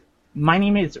My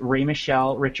name is Ray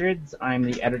Michelle Richards. I'm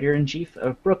the editor-in-chief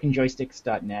of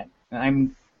BrokenJoysticks.net. And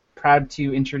I'm proud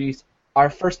to introduce our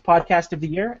first podcast of the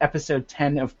year, episode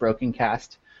 10 of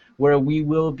Brokencast, where we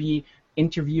will be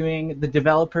interviewing the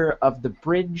developer of The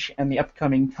Bridge and the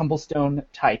upcoming Tumblestone,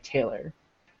 Ty Taylor.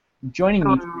 Joining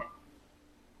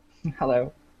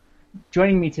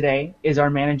me today is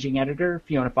our managing editor,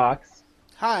 Fiona Fox.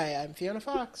 Hi, I'm Fiona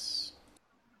Fox.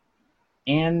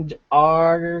 And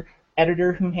our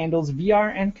editor who handles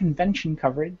VR and convention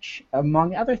coverage,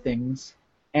 among other things,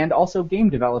 and also game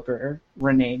developer,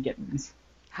 Renee Gittins.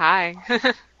 Hi.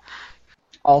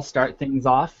 I'll start things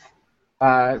off.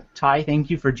 Ty, thank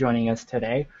you for joining us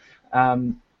today.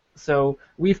 So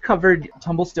we've covered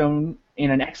Tumblestone in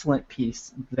an excellent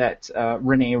piece that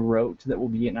Renee wrote that will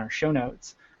be in our show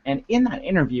notes. And in that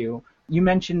interview, you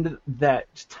mentioned that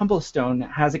Tumblestone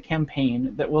has a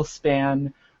campaign that will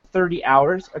span 30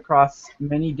 hours across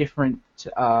many different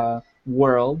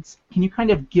worlds. Can you kind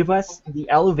of give us the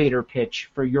elevator pitch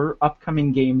for your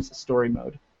upcoming game's story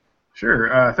mode?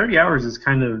 Sure. 30 hours is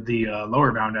kind of the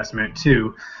lower bound estimate,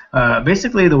 too.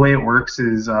 Basically, the way it works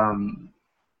is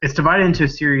it's divided into a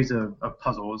series of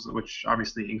puzzles, which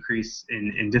obviously increase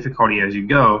in difficulty as you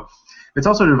go. It's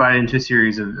also divided into a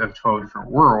series of 12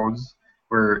 different worlds,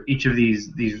 where each of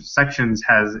these sections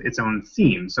has its own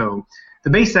theme. So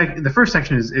the first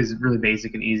section is really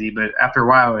basic and easy, but after a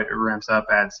while it ramps up,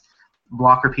 adds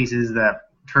blocker pieces that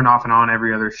turn off and on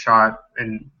every other shot,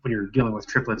 and when you're dealing with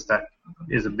triplets, that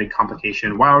is a big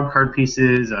complication. Wild card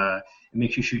pieces, it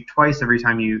makes you shoot twice every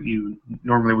time you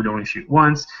normally would only shoot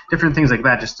once. Different things like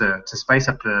that, just to spice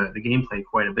up the gameplay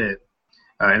quite a bit.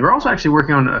 And we're also actually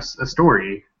working on a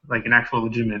story, like an actual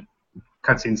legitimate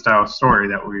cutscene style story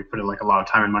that we put a lot of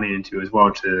time and money into as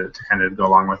well to kind of go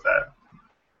along with that.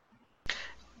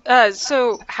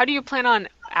 So how do you plan on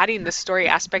adding the story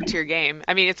aspect to your game?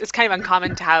 I mean, it's kind of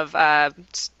uncommon to have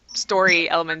story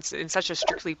elements in such a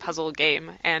strictly puzzle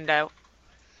game. And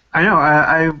I know.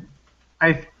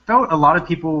 I felt a lot of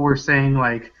people were saying,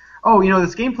 like, oh,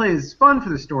 this gameplay is fun for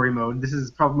the story mode. This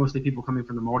is probably mostly people coming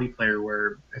from the multiplayer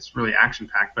where it's really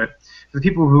action-packed. But for the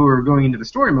people who are going into the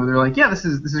story mode, they're like, yeah, this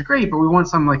is great, but we want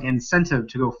some incentive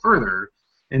to go further.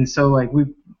 And so we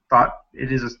thought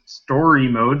it is a story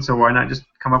mode, so why not just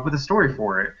come up with a story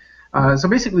for it? So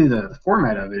basically, the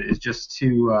format of it is just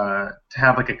to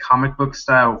have a comic book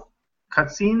style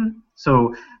cutscene.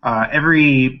 So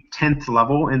every 10th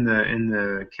level in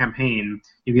the campaign,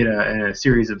 you get a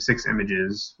series of 6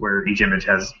 images where each image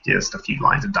has just a few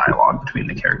lines of dialogue between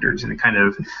the characters, and it kind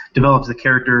of develops the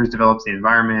characters, develops the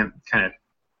environment, kind of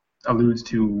alludes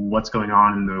to what's going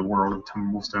on in the world of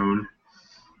Tumblestone.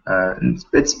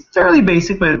 It's fairly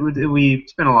basic, but we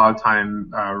spent a lot of time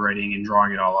writing and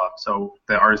drawing it all up. So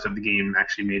the artist of the game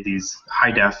actually made these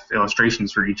high-def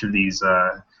illustrations for each of these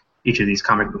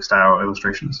comic book style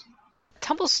illustrations.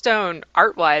 Tumblestone,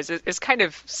 art-wise, is kind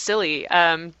of silly.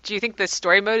 Do you think the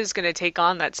story mode is going to take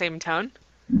on that same tone?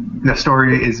 The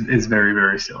story is very,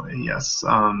 very silly, yes.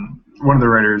 One of the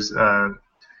writers,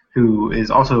 who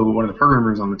is also one of the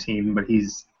programmers on the team, but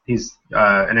he's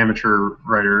an amateur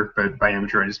writer, but by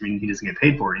amateur I just mean he doesn't get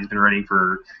paid for it. He's been writing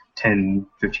for 10,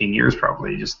 15 years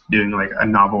probably, just doing a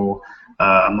novel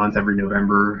a month every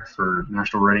November for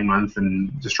National Writing Month,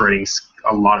 and just writing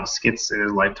a lot of skits in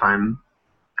his lifetime.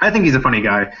 I think he's a funny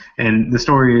guy, and the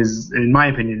story is, in my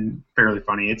opinion, fairly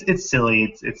funny. It's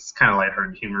silly, it's kind of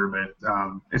lighthearted humor,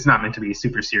 but it's not meant to be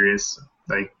super serious.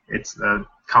 It's a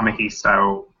comic-y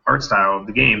style art style of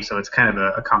the game, so it's kind of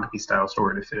a comic-y style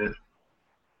story to fit.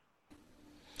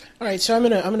 All right, so I'm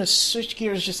gonna switch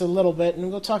gears just a little bit, and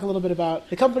we'll talk a little bit about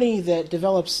the company that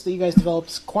you guys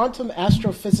develops, Quantum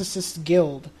Astrophysicists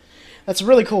Guild. That's a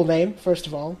really cool name, first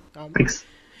of all. Thanks.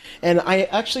 And I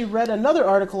actually read another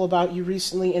article about you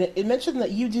recently, and it mentioned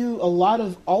that you do a lot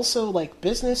of also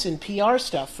business and PR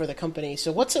stuff for the company.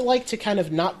 So what's it like to kind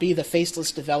of not be the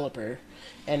faceless developer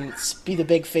and be the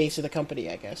big face of the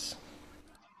company, I guess?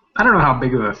 I don't know how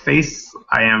big of a face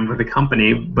I am for the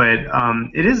company, but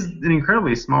it is an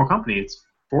incredibly small company. It's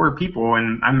 4 people,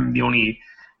 and I'm the only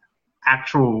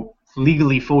actual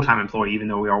legally full-time employee, even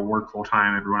though we all work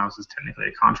full-time. Everyone else is technically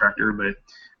a contractor, but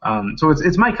so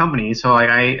it's my company, so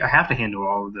I have to handle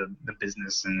all of the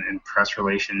business and press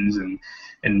relations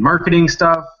and marketing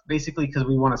stuff, basically, because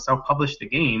we want to self-publish the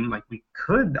game. We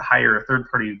could hire a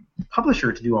third-party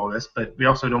publisher to do all this, but we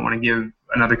also don't want to give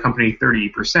another company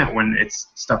 30% when it's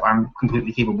stuff I'm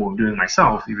completely capable of doing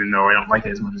myself, even though I don't like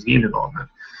it as much as game development.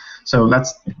 So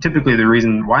that's typically the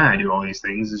reason why I do all these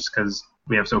things, is because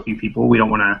we have so few people. We don't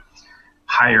want to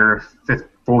hire a fifth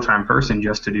full-time person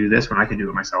just to do this when I can do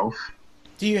it myself.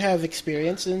 Do you have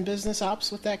experience in business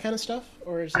ops with that kind of stuff,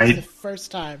 or is this the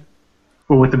first time?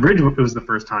 Well, with the bridge, it was the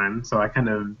first time, so I kind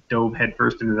of dove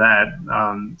headfirst into that.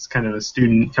 It's kind of a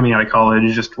student coming out of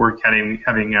college, just having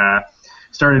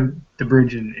started the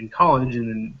bridge in college, and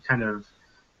then kind of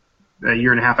a year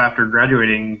and a half after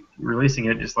graduating, releasing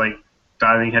it, just like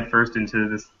diving headfirst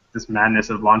into this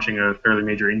madness of launching a fairly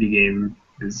major indie game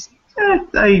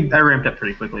I ramped up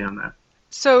pretty quickly on that.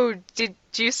 So did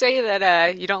you say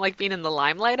that you don't like being in the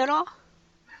limelight at all?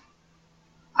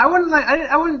 I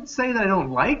wouldn't say that I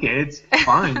don't like it. It's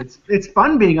fun. it's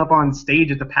fun being up on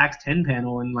stage at the PAX 10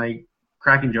 panel and like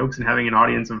cracking jokes and having an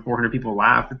audience of 400 people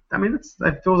laugh. I mean,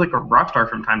 that feels like a rock star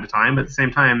from time to time, but at the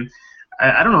same time,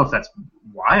 I don't know if that's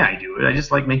why I do it. I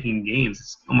just like making games.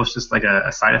 It's almost just like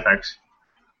a side effect.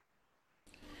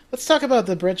 Let's talk about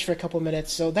the bridge for a couple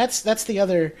minutes. So that's the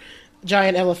other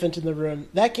giant elephant in the room.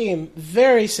 That game,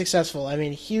 very successful. I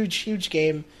mean, huge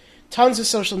game. Tons of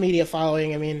social media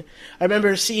following. I mean, I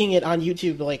remember seeing it on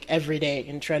YouTube like every day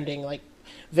and trending, like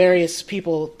various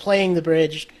people playing the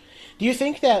bridge. Do you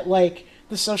think that like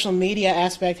the social media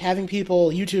aspect, having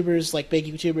people, YouTubers, like big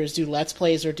YouTubers, do Let's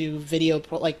Plays or do video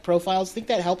profiles, think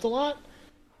that helped a lot?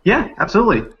 Yeah,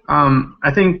 absolutely.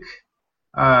 I think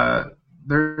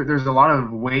there's a lot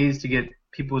of ways to get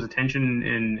people's attention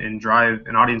and drive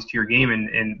an audience to your game.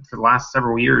 And for the last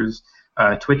several years,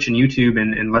 Twitch and YouTube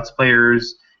and Let's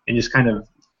Players and just kind of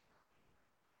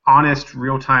honest,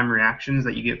 real-time reactions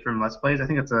that you get from Let's Plays, I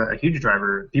think it's a huge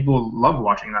driver. People love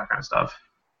watching that kind of stuff.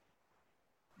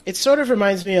 It sort of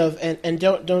reminds me of, and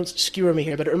don't skewer me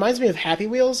here, but it reminds me of Happy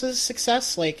Wheels'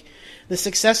 success. Like, the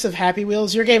success of Happy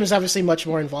Wheels, your game is obviously much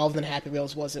more involved than Happy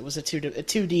Wheels was. It was a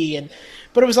 2D,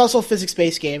 but it was also a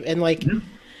physics-based game. And, like,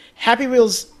 Happy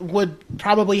Wheels would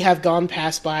probably have gone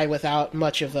past by without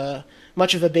much of a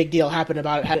big deal happened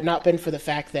about it had it not been for the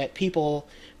fact that people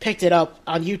picked it up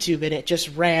on YouTube and it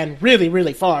just ran really,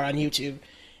 really far on YouTube.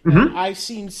 Mm-hmm. I've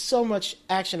seen so much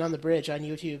action on the bridge on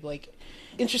YouTube. Like,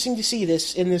 interesting to see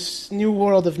this in this new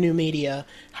world of new media.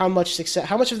 How much of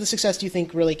the success do you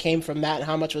think really came from that, and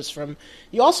how much was from?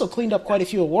 You also cleaned up quite a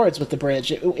few awards with the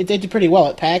bridge. It did pretty well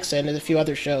at PAX and at a few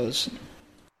other shows.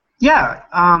 Yeah,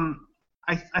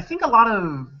 I think a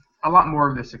lot more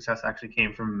of the success actually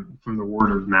came from the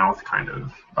word of mouth kind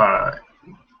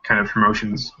of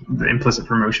promotions, the implicit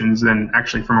promotions, than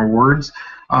actually from awards.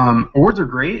 Awards are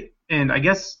great, and I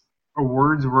guess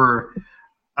awards were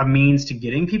a means to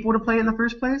getting people to play in the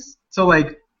first place. So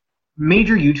like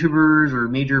major YouTubers or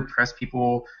major press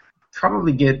people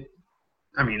probably get,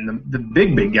 I mean, the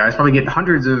big guys probably get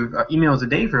hundreds of emails a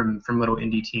day from little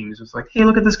indie teams. It's like, hey,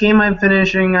 look at this game I'm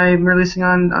finishing. I'm releasing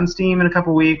on Steam in a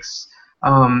couple weeks.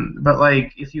 But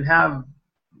like, if you have,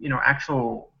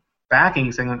 actual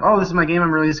backing saying like, oh, this is my game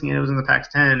I'm releasing, and it was in the PAX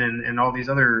 10 and all these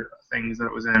other things that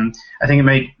it was in, I think it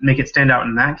might make it stand out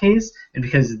in that case. And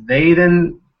because they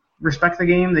then respect the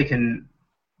game,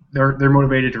 they're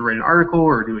motivated to write an article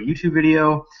or do a YouTube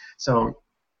video. So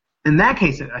in that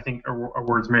case, I think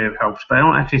awards may have helped, but I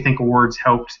don't actually think awards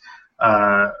helped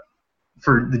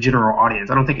for the general audience.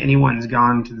 I don't think anyone's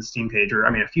gone to the Steam page, or I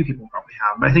mean, a few people probably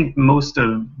have, but I think most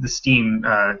of the Steam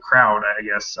crowd, I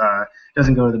guess,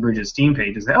 doesn't go to the Bridges Steam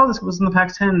page and say, oh, this was in the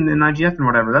PAX 10 and IGF and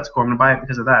whatever. That's cool. I'm gonna buy it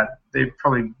because of that. They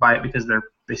probably buy it because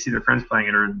they see their friends playing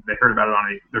it, or they heard about it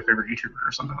on their favorite YouTuber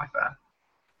or something like that.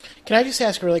 Can I just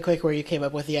ask really quick where you came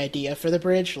up with the idea for the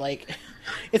bridge? Like,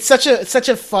 it's such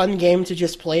a fun game to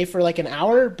just play for like an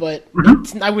hour, but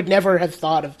I would never have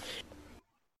thought of.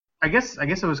 I guess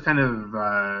it was kind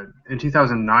of in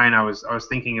 2009. I was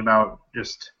thinking about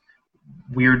just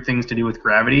weird things to do with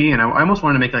gravity, and I almost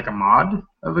wanted to make like a mod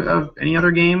of any other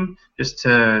game, just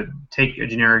to take a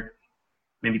generic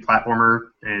maybe platformer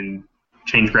and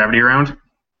change gravity around.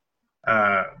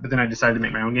 But then I decided to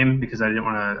make my own game because I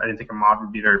didn't think a mod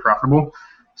would be very profitable.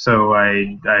 So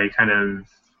I kind of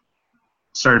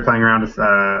started playing around with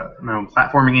my own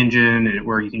platforming engine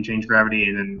where you can change gravity.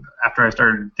 And then after I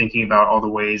started thinking about all the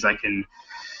ways I can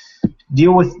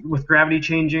deal with gravity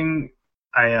changing,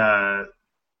 I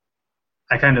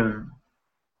kind of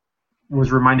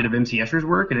was reminded of MC Escher's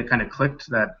work, and it kind of clicked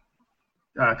that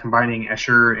combining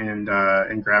Escher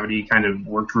and gravity kind of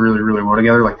worked really, really well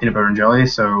together, like peanut butter and jelly.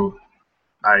 So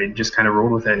I just kind of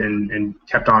rolled with it and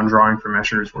kept on drawing from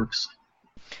Escher's works.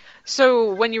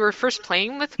 So when you were first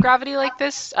playing with Gravity like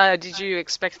this, did you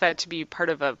expect that to be part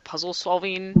of a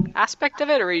puzzle-solving aspect of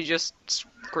it, or were you just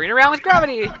screwing around with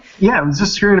Gravity? Yeah, I was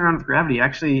just screwing around with Gravity.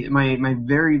 Actually, my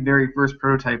very, very first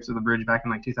prototypes of the bridge back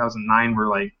in like 2009 were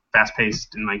like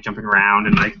fast-paced and like jumping around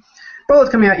and like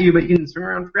bullets coming at you, but you can swing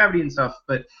around with Gravity and stuff.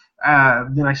 But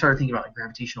then I started thinking about like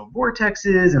gravitational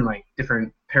vortexes and like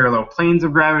different parallel planes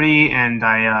of gravity, and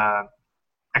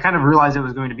I kind of realized it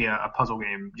was going to be a puzzle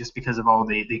game just because of all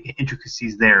the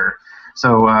intricacies there.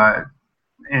 So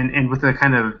and with the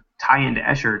kind of tie-in to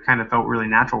Escher, it kind of felt really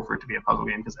natural for it to be a puzzle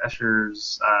game because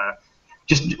Escher's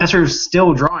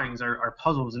still drawings are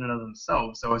puzzles in and of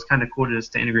themselves. So it's kind of cool to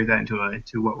integrate that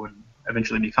into what would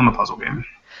eventually become a puzzle game.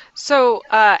 So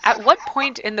at what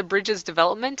point in the Bridges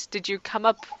development did you come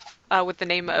up with the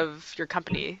name of your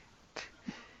company?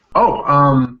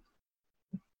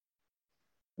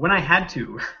 When I had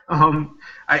to.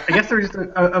 I guess there was just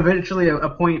eventually a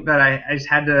point that I just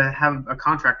had to have a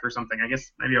contract or something. I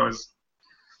guess maybe I was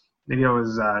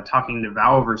talking to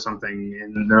Valve or something,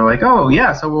 and they're like, "Oh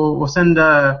yeah, so we'll send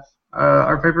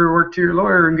our paperwork to your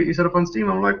lawyer and get you set up on Steam."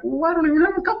 I'm like, "Well, I don't even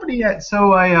have a company yet."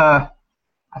 So I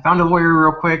found a lawyer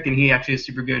real quick, and he actually is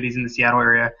super good. He's in the Seattle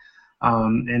area,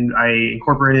 and I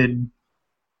incorporated,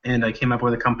 and I came up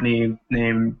with a company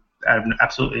name out of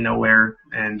absolutely nowhere,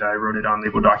 and I wrote it on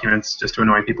legal documents just to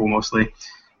annoy people mostly.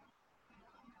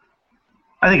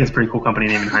 I think it's a pretty cool company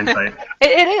name in hindsight.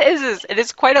 It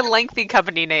is quite a lengthy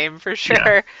company name for sure.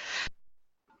 Yeah.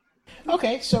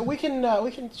 Okay, so we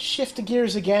can shift the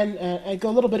gears again and go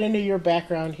a little bit into your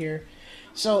background here.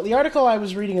 So the article I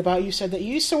was reading about, you said that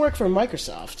you used to work for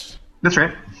Microsoft. That's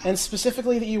right. And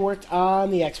specifically that you worked on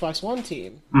the Xbox One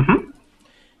team. Mm-hmm.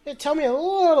 Yeah, tell me a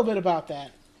little bit about that.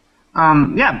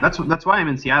 Yeah, that's why I'm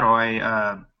in Seattle.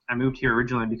 I moved here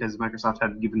originally because Microsoft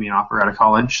had given me an offer out of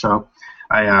college, so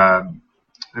I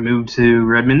moved to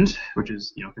Redmond, which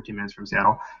is 15 minutes from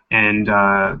Seattle, and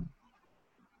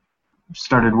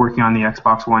started working on the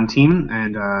Xbox One team.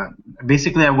 And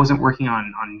basically, I wasn't working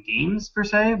on games per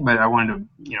se, but I wanted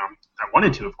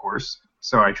to, of course.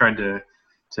 So I tried to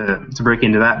break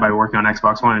into that by working on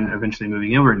Xbox One, and eventually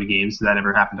moving over into games. So that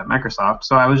never happened at Microsoft.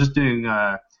 So I was just doing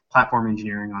platform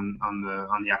engineering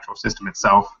on the actual system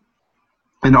itself,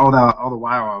 and all the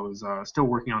while I was still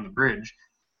working on the bridge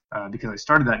because I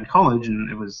started that in college and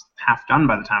it was half done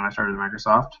by the time I started at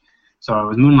Microsoft. So I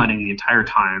was moonlighting the entire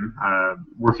time,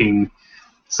 working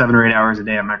 7 or 8 hours a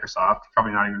day at Microsoft,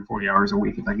 probably not even 40 hours a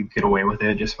week if I could get away with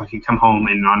it. Just if I could come home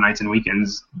and on nights and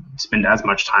weekends spend as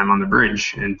much time on the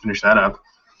bridge and finish that up.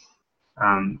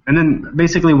 And then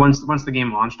basically once the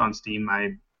game launched on Steam,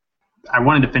 I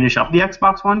wanted to finish up the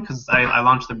Xbox One because I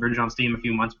launched the bridge on Steam a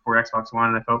few months before Xbox One,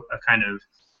 and I felt a kind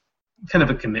of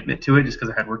a commitment to it just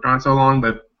because I had worked on it so long.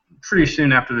 But pretty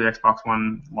soon after the Xbox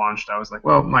One launched, I was like,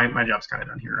 well, my job's kind of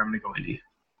done here. I'm going to go indie.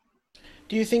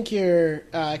 Do you think your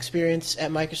experience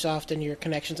at Microsoft and your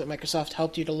connections at Microsoft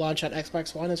helped you to launch on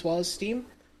Xbox One as well as Steam?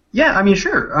 Yeah, I mean,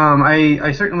 sure.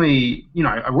 I certainly,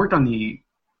 I worked on the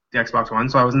Xbox One,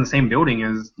 so I was in the same building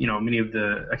as many of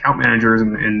the account managers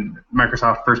and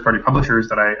Microsoft first-party publishers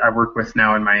that I work with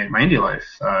now in my indie life.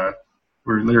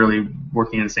 We're literally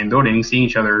working in the same building, seeing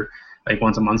each other like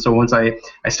once a month. So once I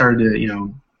started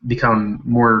to become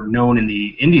more known in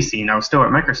the indie scene, I was still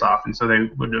at Microsoft, and so they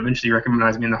would eventually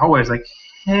recognize me in the hallways, like,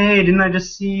 "Hey, didn't I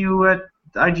just see you at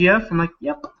IGF?" I'm like,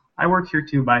 "Yep, I work here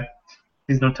too. Bye.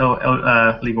 Please don't tell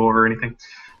legal or anything."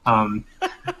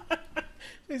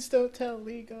 Please don't tell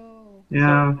legal.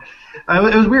 Yeah,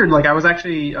 it was weird. Like I was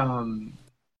actually,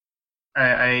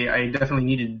 I definitely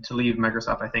needed to leave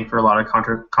Microsoft. I think for a lot of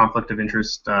conflict of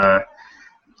interest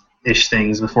ish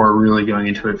things before really going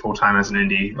into it full time as an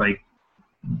indie. Like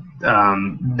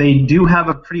they do have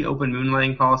a pretty open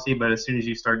moonlighting policy, but as soon as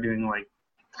you start doing like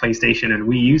PlayStation and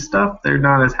Wii U stuff, they're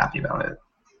not as happy about it.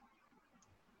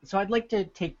 So I'd like to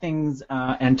take things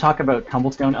and talk about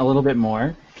Tumblestone a little bit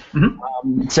more.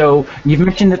 Mm-hmm. So you've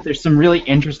mentioned that there's some really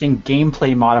interesting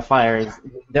gameplay modifiers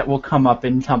that will come up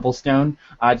in Tumblestone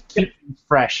to keep things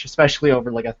fresh, especially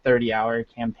over like a 30-hour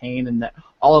campaign, and that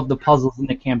all of the puzzles in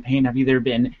the campaign have either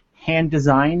been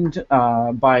hand-designed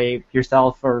by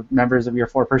yourself or members of your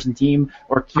 4-person team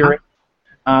or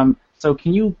curated. So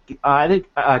can you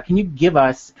give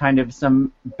us kind of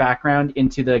some background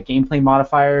into the gameplay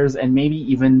modifiers and maybe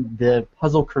even the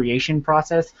puzzle creation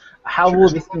process? How will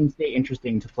this game stay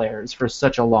interesting to players for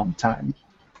such a long time?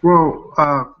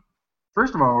 Well,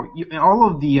 first of all, all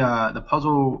of the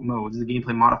puzzle modes, the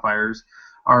gameplay modifiers,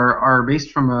 are based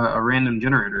from a random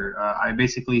generator. I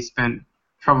basically spent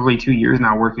probably 2 years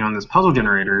now working on this puzzle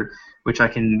generator, which I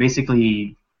can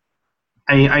basically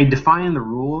I define the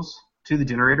rules to the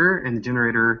generator, and the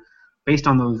generator, based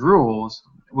on those rules,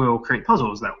 will create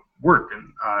puzzles that work,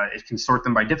 and it can sort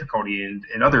them by difficulty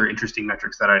and other interesting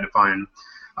metrics that I define.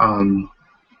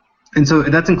 And so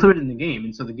that's included in the game.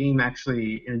 And so the game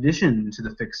actually, in addition to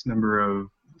the fixed number of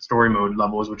story mode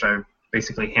levels, which I've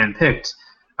basically handpicked,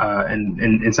 and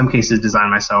in some cases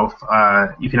designed myself,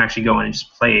 you can actually go in and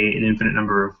just play an infinite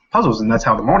number of puzzles, and that's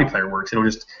how the multiplayer works. It'll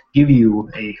just give you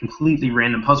a completely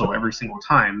random puzzle every single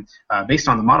time based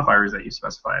on the modifiers that you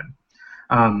specified.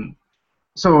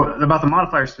 So about the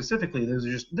modifiers specifically,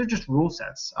 they're just rule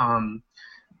sets.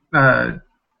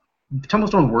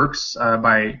 Tumblestone works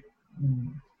by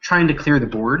trying to clear the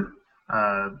board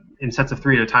in sets of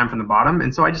 3 at a time from the bottom,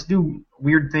 and so I just do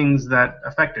weird things that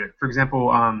affect it. For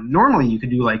example, normally you could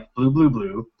do like blue, blue,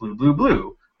 blue, blue, blue,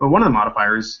 blue, but one of the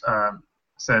modifiers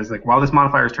says like while this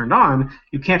modifier is turned on,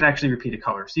 you can't actually repeat a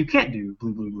color, so you can't do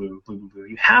blue, blue, blue, blue, blue, blue.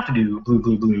 You have to do blue,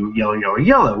 blue, blue, yellow, yellow,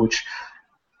 yellow, which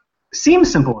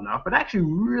seems simple enough, but actually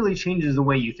really changes the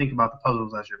way you think about the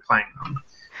puzzles as you're playing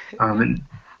them.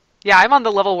 Yeah, I'm on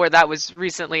the level where that was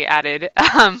recently added,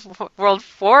 World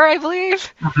 4, I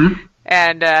believe. Mm-hmm.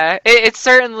 And it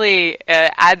certainly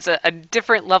adds a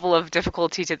different level of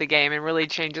difficulty to the game and really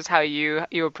changes how you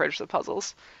approach the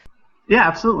puzzles. Yeah,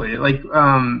 absolutely. Like,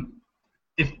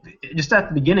 if just at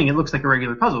the beginning it looks like a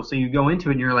regular puzzle, so you go into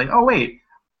it and you're like, oh wait,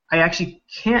 I actually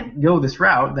can't go this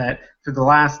route that for the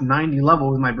last 90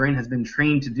 levels my brain has been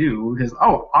trained to do, because,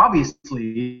 oh,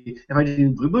 obviously, if I do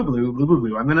blue, blue, blue, blue, blue,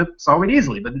 blue, I'm going to solve it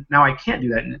easily. But now I can't do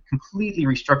that, and it completely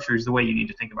restructures the way you need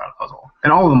to think about a puzzle.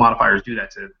 And all of the modifiers do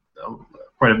that to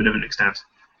quite a bit of an extent.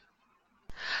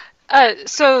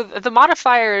 So the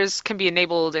modifiers can be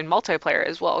enabled in multiplayer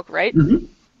as well, right? Mm-hmm.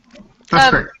 That's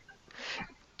correct.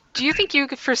 Do you think you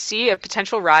could foresee a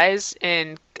potential rise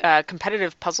in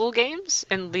competitive puzzle games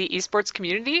in the esports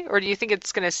community, or do you think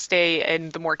it's going to stay in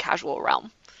the more casual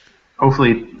realm?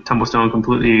 Hopefully, Tumblestone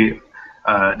completely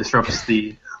disrupts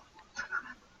the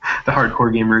hardcore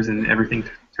gamers, and everything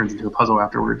turns into a puzzle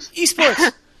afterwards.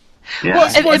 Esports. Yeah. Well,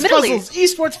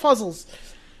 esports puzzles.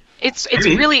 It's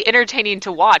really entertaining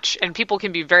to watch, and people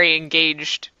can be very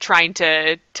engaged trying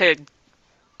to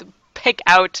pick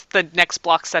out the next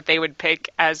blocks that they would pick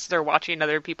as they're watching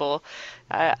other people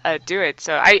do it.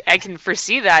 So I can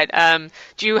foresee that.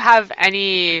 Do you have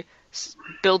any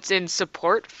built-in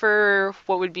support for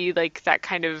what would be like that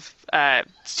kind of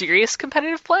serious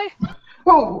competitive play?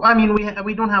 Well, I mean,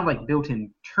 we don't have like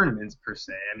built-in tournaments per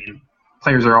se. I mean,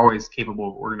 players are always capable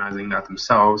of organizing that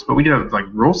themselves, but we do have like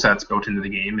rule sets built into the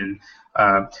game,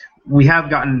 and we have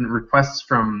gotten requests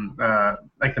from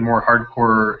like the more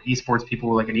hardcore esports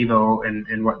people like at Evo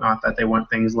and whatnot, that they want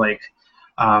things like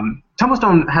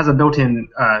Tumblestone has a built-in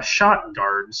shot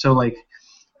guard. So like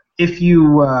if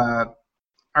you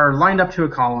are lined up to a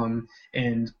column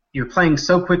and you're playing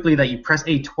so quickly that you press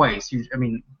A twice,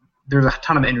 there's a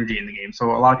ton of energy in the game, so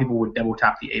a lot of people would double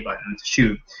tap the A button to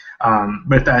shoot.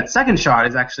 But if that second shot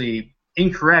is actually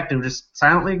incorrect, it'll just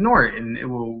silently ignore it, and it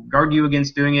will guard you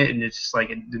against doing it, and it's just like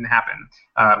it didn't happen,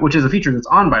 which is a feature that's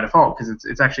on by default because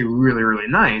it's actually really, really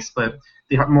nice, but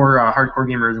the more hardcore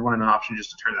gamers want an option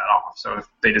just to turn that off. So if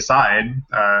they decide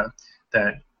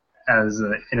that as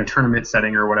in a tournament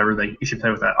setting or whatever, you should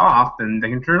play with that off, then they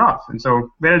can turn it off. And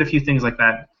so we added a few things like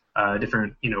that,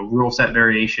 different rule set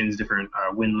variations, different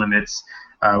win limits,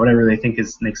 whatever they think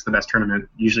makes the best tournament.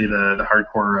 Usually the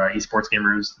hardcore esports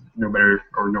gamers know better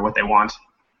or know what they want.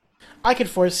 I could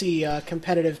foresee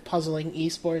competitive puzzling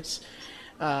esports.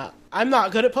 I'm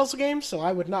not good at puzzle games, so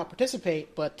I would not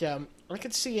participate, but I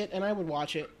could see it and I would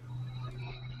watch it.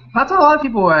 That's what a lot of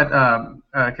people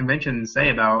at conventions say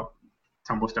about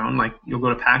Tumblestone. Like, you'll go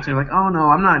to PAX and you're like, oh no,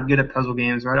 I'm not good at puzzle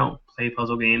games, or I don't play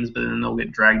puzzle games, but then they'll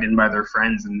get dragged in by their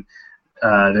friends, and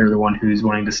they're the one who's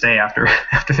wanting to stay after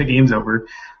the game's over.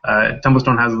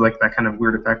 Tumblestone has like that kind of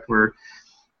weird effect where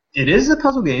it is a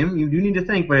puzzle game. You do need to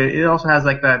think, but it also has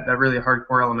like that really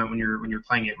hardcore element when you're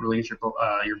playing it. Really gets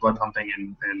your blood pumping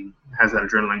and has that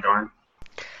adrenaline going.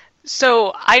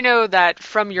 So I know that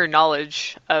from your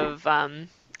knowledge of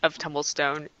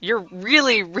Tumblestone, you're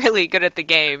really, really good at the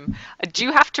game. Do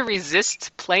you have to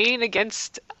resist playing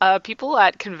against people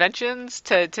at conventions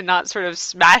to not sort of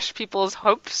smash people's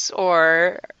hopes,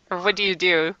 or what do you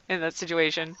do in that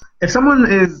situation? If someone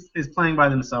is playing by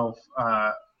themselves,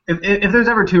 if there's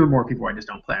ever two or more people, I just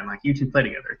don't play. I'm like, you two play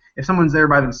together. If someone's there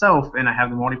by themselves and I have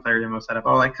the multiplayer demo set up,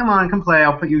 I'll like, come on, come play.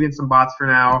 I'll put you against some bots for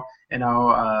now, and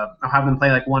I'll have them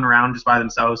play like one round just by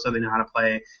themselves so they know how to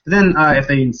play. But then if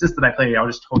they insist that I play, I'll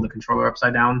just hold the controller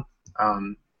upside down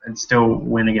and still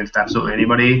win against absolutely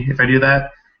anybody if I do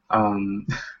that.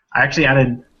 I actually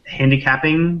added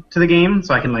handicapping to the game,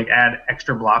 so I can like add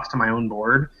extra blocks to my own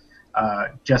board,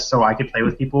 just so I could play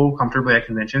with people comfortably at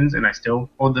conventions, and I still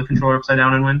hold the controller upside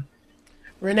down and win.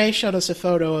 Renee showed us a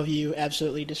photo of you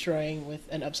absolutely destroying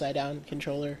with an upside-down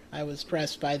controller. I was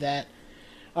impressed by that.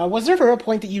 Was there ever a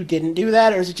point that you didn't do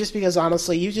that, or is it just because,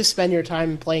 honestly, you just spend your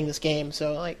time playing this game,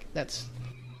 so, like, that's...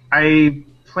 I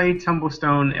play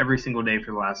Tumblestone every single day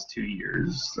for the last 2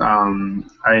 years. I'm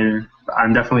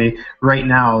definitely, right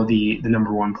now, the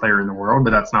number one player in the world, but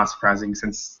that's not surprising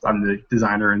since I'm the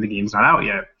designer and the game's not out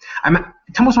yet.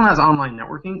 Tumblestone has online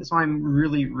networking, so I'm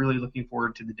really, really looking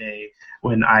forward to the day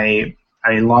when I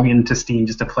log into Steam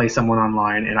just to play someone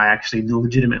online and I actually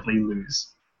legitimately lose.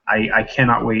 I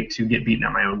cannot wait to get beaten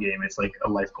at my own game. It's like a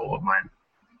life goal of mine.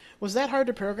 Was that hard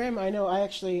to program? I know I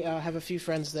actually have a few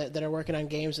friends that are working on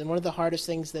games, and one of the hardest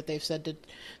things that they've said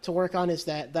to work on is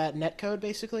that netcode,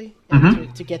 basically,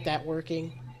 and to get that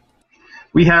working.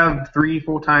 We have 3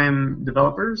 full-time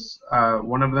developers.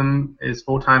 One of them is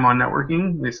full-time on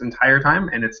networking this entire time,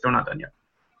 and it's still not done yet.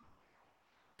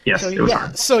 Yes, it was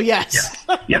hard. So yes.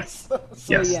 Yes.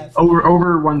 Yes. Yes. Over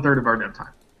 1/3 of our dev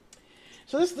time.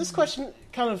 So this question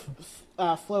kind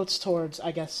of floats towards,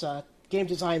 I guess, game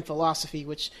design philosophy,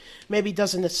 which maybe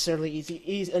doesn't necessarily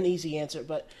an easy answer.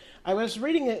 But I was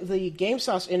reading the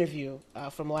GameSauce interview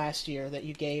from last year that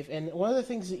you gave, and one of the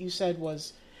things that you said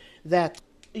was that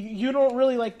you don't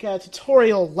really like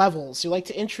tutorial levels. You like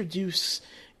to introduce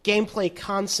gameplay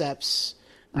concepts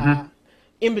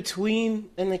in between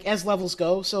and like as levels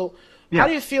go. So how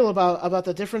do you feel about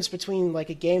the difference between like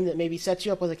a game that maybe sets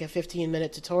you up with like a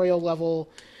 15-minute tutorial level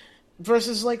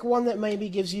versus like one that maybe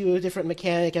gives you a different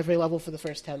mechanic every level for the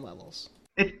first 10 levels?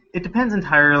 It depends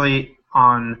entirely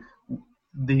on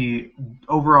the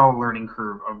overall learning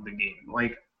curve of the game.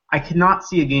 Like, I cannot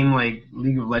see a game like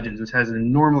League of Legends, which has an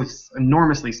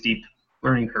enormously steep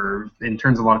learning curve and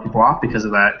turns a lot of people off because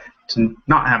of that, to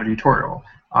not have a tutorial.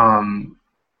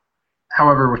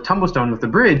 However, with Tumblestone, with the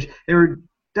bridge, they were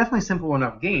definitely simple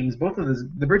enough games. Both of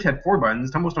the bridge had 4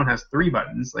 buttons. Tumblestone has 3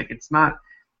 buttons. Like, it's not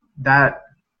that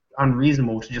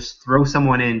unreasonable to just throw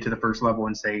someone into the first level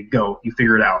and say, go, you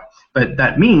figure it out. But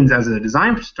that means, as a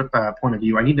design point of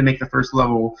view, I need to make the first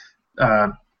level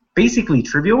basically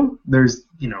trivial. There's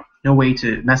no way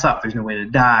to mess up. There's no way to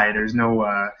die. There's no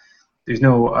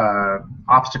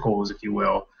obstacles, if you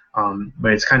will.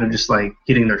 But it's kind of just like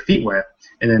getting their feet wet.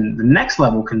 And then the next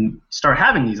level can start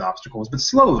having these obstacles, but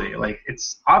slowly. Like,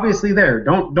 it's obviously there.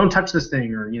 Don't touch this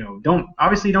thing, or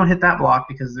don't hit that block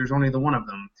because there's only the one of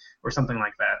them, or something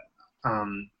like that.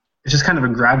 It's just kind of a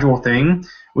gradual thing,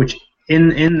 which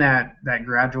in that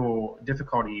gradual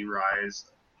difficulty rise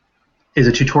is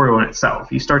a tutorial in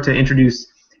itself. You start to introduce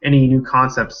any new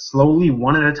concepts slowly,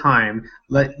 one at a time.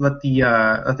 Let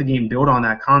the game build on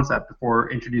that concept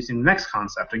before introducing the next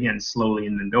concept, again, slowly,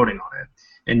 and then building on it.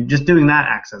 And just doing that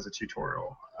acts as a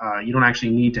tutorial. You don't actually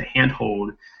need to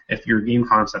handhold if your game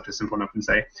concept is simple enough and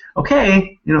say,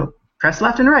 okay, press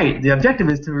left and right. The objective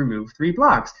is to remove 3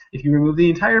 blocks. If you remove the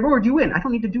entire board, you win. I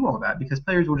don't need to do all that because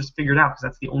players will just figure it out because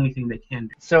that's the only thing they can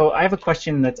do. So I have a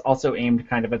question that's also aimed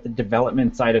kind of at the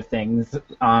development side of things.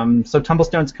 So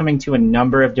Tumblestone's coming to a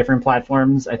number of different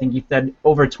platforms. I think you said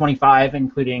over 25,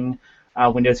 including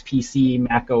Windows PC,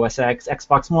 Mac OS X,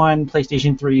 Xbox One,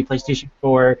 PlayStation 3, PlayStation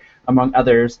 4, among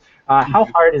others. How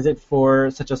hard is it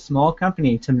for such a small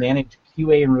company to manage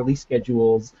QA and release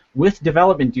schedules with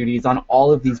development duties on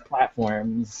all of these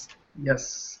platforms?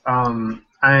 Yes, I'm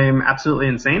absolutely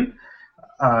insane.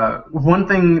 One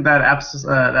thing that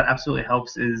absolutely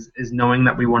helps is knowing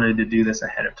that we wanted to do this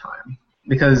ahead of time,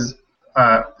 because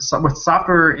with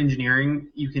software engineering,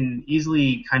 you can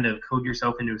easily kind of code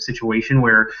yourself into a situation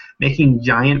where making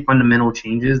giant fundamental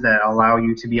changes that allow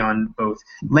you to be on both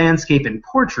landscape and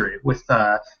portrait with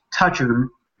touch or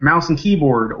mouse and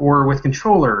keyboard, or with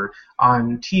controller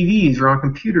on TVs or on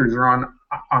computers or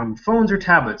on phones or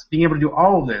tablets, being able to do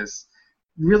all of this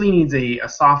really needs a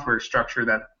software structure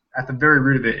that at the very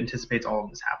root of it anticipates all of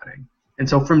this happening. And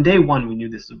so from day one, we knew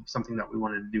this was something that we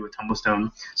wanted to do with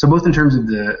Tumblestone. So both in terms of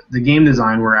the game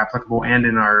design where applicable and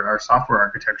in our software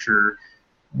architecture,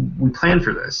 we planned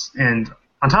for this. And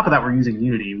on top of that, we're using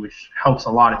Unity, which helps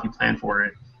a lot if you plan for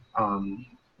it.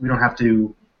 We don't have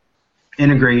to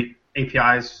integrate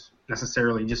APIs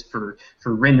necessarily just for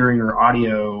rendering or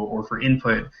audio or for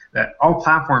input. That all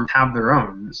platforms have their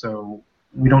own, so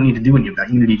we don't need to do any of that.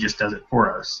 Unity just does it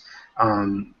for us.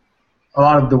 A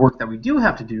lot of the work that we do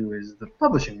have to do is the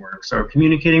publishing work. So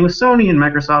communicating with Sony and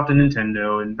Microsoft and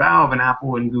Nintendo and Valve and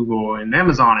Apple and Google and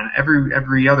Amazon and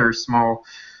every other small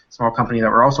company that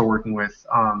we're also working with.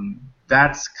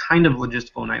 That's kind of a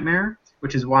logistical nightmare.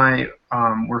 which is why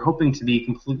we're hoping to be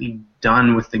completely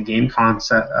done with the game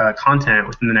content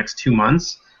within the next 2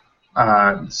 months.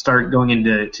 Start going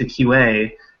into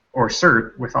QA or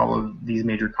cert with all of these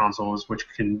major consoles, which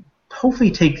can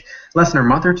hopefully take less than a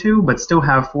month or two, but still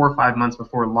have 4 or 5 months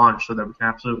before launch, so that we can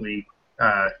absolutely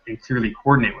and clearly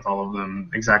coordinate with all of them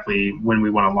exactly when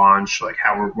we want to launch, like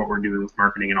what we're doing with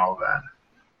marketing and all of that.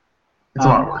 It's a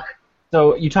lot of work.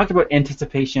 So you talked about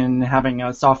anticipation, having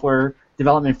a software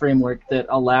development framework that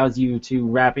allows you to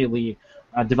rapidly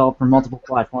develop for multiple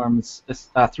platforms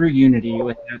through Unity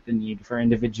without the need for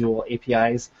individual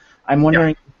APIs. I'm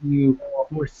wondering if you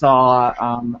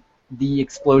foresaw the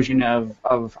explosion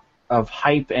of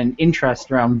hype and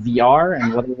interest around VR,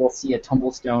 and whether we'll see a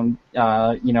Tumblestone,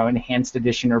 enhanced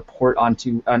edition or port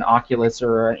onto an Oculus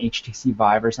or an HTC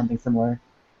Vive or something similar.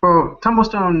 Well,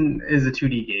 Tumblestone is a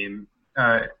 2D game.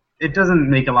 It doesn't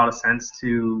make a lot of sense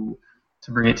to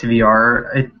bring it to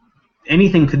VR.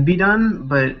 Anything could be done,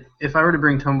 but if I were to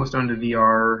bring Tumblestone to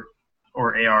VR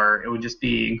or AR, it would just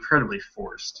be incredibly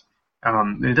forced.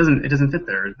 It doesn't fit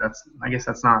there. I guess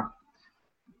that's not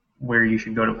where you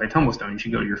should go to play Tumblestone. You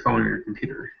should go to your phone or your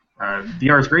computer.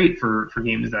 VR is great for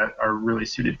games that are really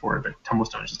suited for it, but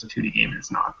Tumblestone is just a 2D game, and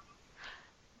it's not.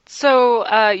 So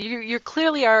you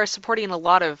clearly are supporting a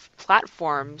lot of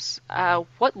platforms.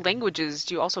 What languages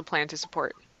do you also plan to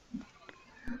support?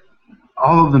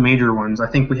 All of the major ones. I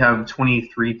think we have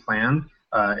 23 planned.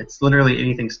 It's literally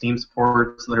anything Steam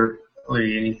supports,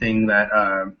 literally anything that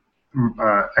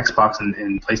Xbox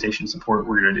and PlayStation support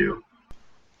we're going to do.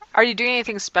 Are you doing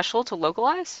anything special to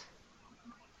localize?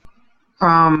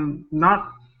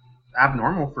 Not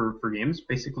abnormal for games.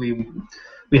 Basically,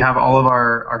 we have all of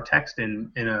our text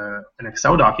in an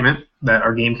Excel document that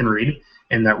our game can read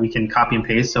and that we can copy and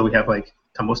paste. So we have like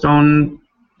Tumblestone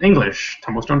English,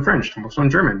 Tumblestone French, Tumblestone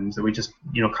German. So we just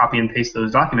copy and paste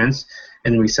those documents,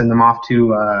 and then we send them off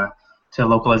to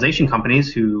localization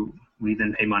companies who we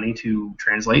then pay money to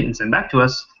translate and send back to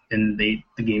us, and the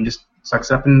game just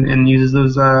sucks up and uses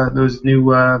those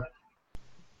new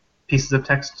pieces of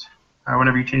text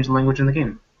whenever you change the language in the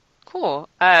game. Cool.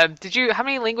 How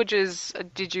many languages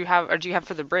did you have, or do you have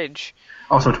for the bridge?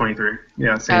 Also 23.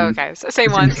 Yeah. Same. Oh, okay. So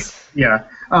same ones. Yeah.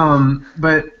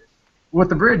 But with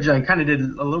the bridge, I kind of did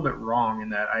a little bit wrong in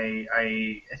that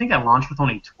I think I launched with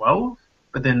only 12,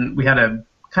 but then we had a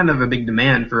kind of a big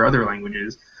demand for other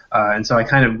languages, and so I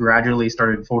kind of gradually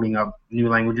started folding up new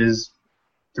languages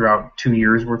throughout 2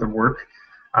 years worth of work.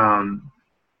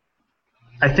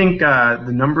 I think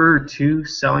the number 2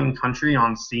 selling country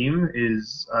on Steam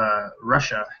is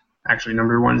Russia. Actually,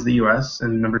 number 1 is the U.S.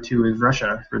 and number 2 is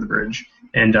Russia for the bridge.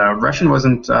 And Russian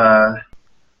wasn't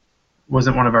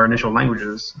one of our initial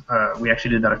languages. We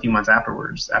actually did that a few months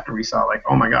afterwards, after we saw like,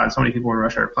 oh my God, so many people in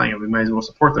Russia are playing it. We might as well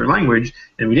support their language.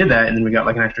 And we did that, and then we got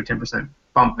like an extra 10%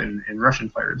 bump in Russian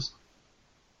players.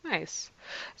 Nice.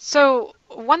 So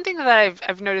one thing that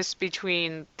I've noticed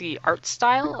between the art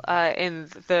style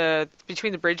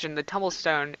between the bridge and the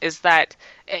Tumblestone is that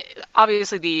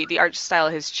obviously the art style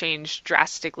has changed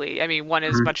drastically. I mean, one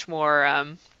is much more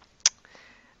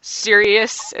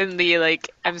serious in the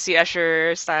like MC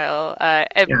Escher style,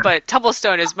 but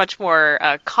Tumblestone is much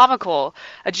more comical.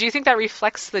 Do you think that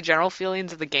reflects the general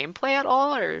feelings of the gameplay at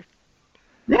all, or?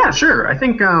 Yeah, sure. I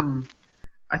think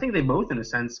they both, in a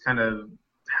sense, kind of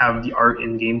have the art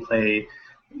and gameplay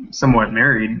somewhat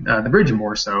married. The bridge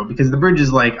more so, because the bridge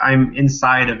is like I'm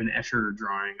inside of an Escher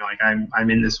drawing. Like I'm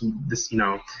in this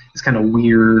kind of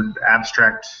weird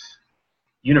abstract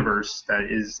universe that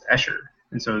is Escher,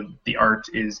 and so the art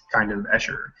is kind of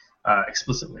Escher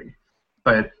explicitly.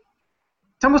 But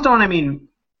Tumblestone, I mean,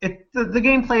 the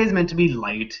gameplay is meant to be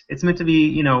light. It's meant to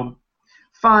be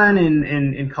fun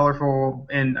and colorful,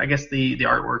 and I guess the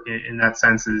artwork in that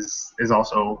sense is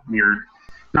also mirrored.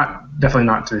 Definitely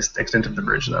not to the extent of the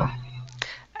bridge, though.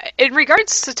 In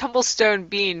regards to Tumblestone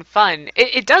being fun,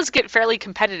 it does get fairly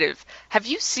competitive. Have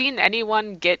you seen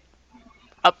anyone get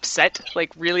upset,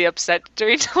 like really upset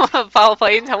while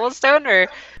playing Tumblestone, or?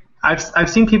 I've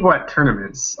seen people at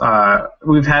tournaments.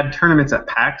 We've had tournaments at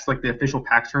PAX, like the official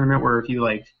PAX tournament, where if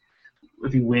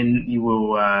you win, you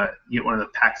will get one of the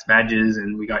PAX badges,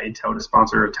 and we got Intel to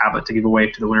sponsor a tablet to give away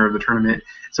to the winner of the tournament.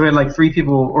 So we had like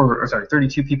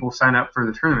 32 people sign up for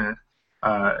the tournament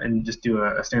and just do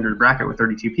a standard bracket with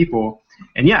 32 people.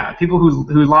 And yeah, people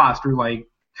who lost were like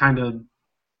kind of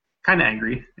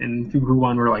angry, and people who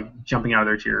won were like jumping out of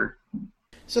their chair.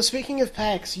 So speaking of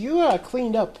PAX, you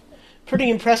cleaned up pretty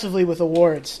impressively with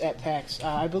awards at PAX.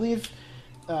 I believe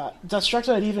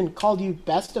Destructo had even called you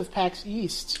Best of PAX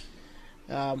East.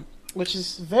 Which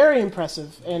is very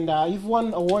impressive, and you've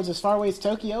won awards as far away as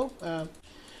Tokyo.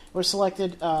 were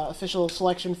selected official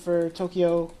selection for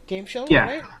Tokyo Game Show, Yeah.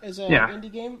 right? As an Yeah.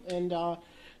 indie game, and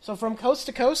so from coast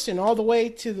to coast and all the way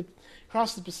to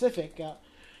across the Pacific. Do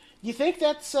you think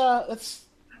that's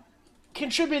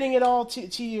contributing at all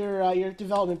to your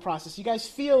development process? You guys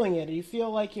feeling it? Do you feel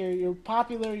like you're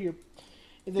popular? You're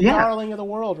the darling of the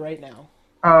world right now?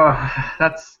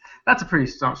 That's a pretty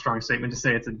strong statement to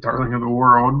say it's a darling of the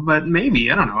world, but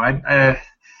maybe, I don't know.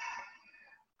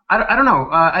 I don't know.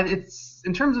 It's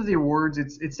in terms of the awards,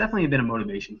 it's definitely been a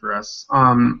motivation for us.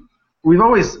 We've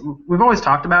always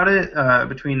talked about it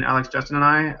between Alex, Justin, and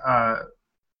I.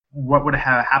 What would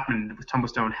have happened with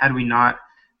Tumblestone had we not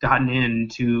gotten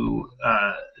into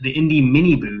the indie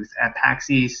mini booth at PAX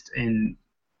East in,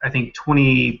 I think,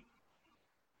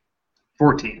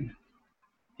 2014.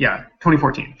 Yeah,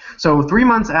 2014. So 3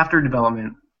 months after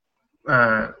development,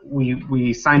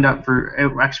 we signed up for,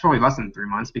 actually probably less than 3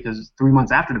 months, because 3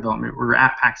 months after development we were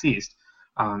at PAX East.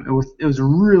 It was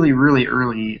really, really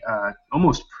early,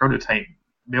 almost prototype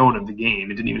build of the game.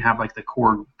 It didn't even have like the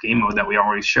core game mode that we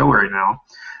always show right now,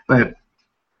 but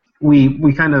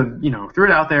we kind of threw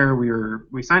it out there.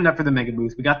 We signed up for the mega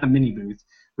booth. We got the mini booth,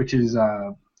 which is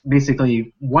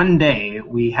basically one day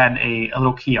we had a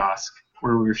little kiosk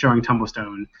where we were showing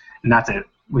Tumblestone, and that's it.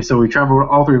 So we traveled,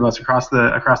 all three of us, across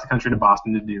the country to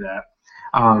Boston to do that.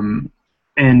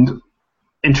 And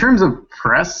in terms of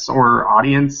press or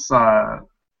audience,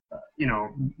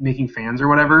 making fans or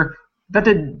whatever, that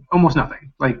did almost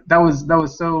nothing. Like that was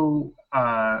so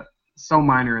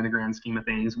minor in the grand scheme of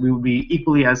things. We would be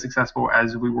equally as successful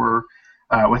as we were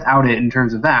without it in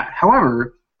terms of that.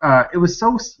 However, it was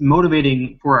so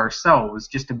motivating for ourselves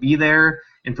just to be there,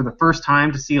 and for the first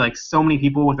time to see like so many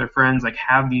people with their friends like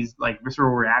have these like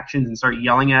visceral reactions and start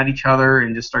yelling at each other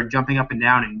and just start jumping up and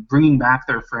down and bringing back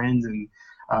their friends, and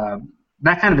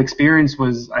that kind of experience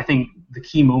was, I think, the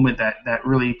key moment that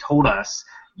really told us,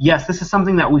 yes, this is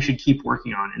something that we should keep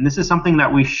working on, and this is something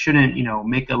that we shouldn't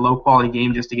make a low quality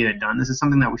game just to get it done. This is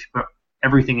something that we should put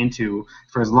everything into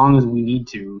for as long as we need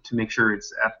to make sure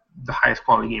it's at the highest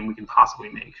quality game we can possibly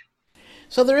make.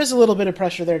 So there is a little bit of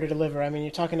pressure there to deliver. I mean,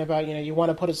 you're talking about, you want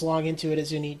to put as long into it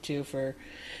as you need to for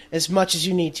as much as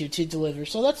you need to deliver.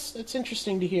 So that's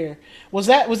interesting to hear. Was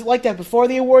it like that before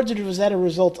the awards, or was that a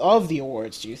result of the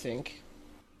awards, do you think?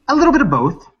 A little bit of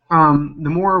both. The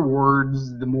more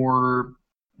awards, the more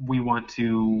we want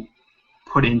to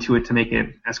put into it to make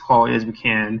it as quality as we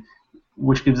can,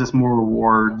 which gives us more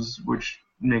rewards, which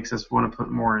makes us want to put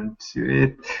more into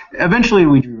it. Eventually,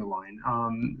 we drew a line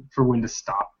for when to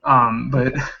stop.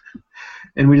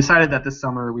 And we decided that this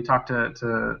summer, we talked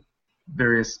to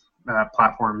various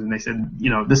platforms, and they said,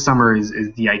 this summer is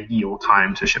the ideal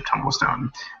time to ship Tumblestone.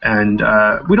 And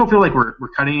we don't feel like we're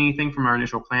cutting anything from our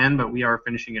initial plan, but we are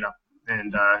finishing it up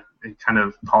and kind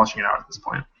of polishing it out at this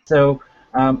point. So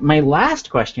my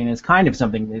last question is kind of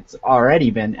something that's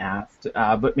already been asked,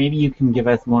 but maybe you can give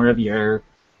us more of your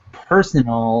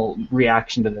personal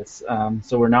reaction to this,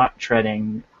 so we're not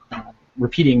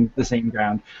repeating the same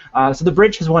ground. So the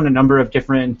Bridge has won a number of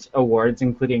different awards,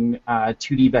 including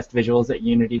 2D Best Visuals at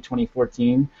Unity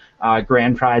 2014,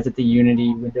 Grand Prize at the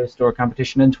Unity Windows Store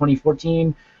competition in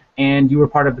 2014, and you were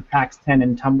part of the PAX 10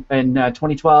 in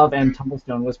 2012, and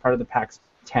Tumblestone was part of the PAX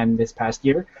 10 this past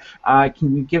year.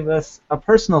 Can you give us a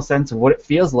personal sense of what it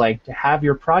feels like to have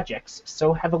your projects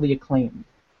so heavily acclaimed?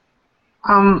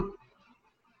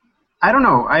 I don't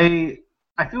know. I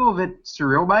feel a bit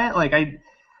surreal by it. Like I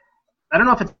don't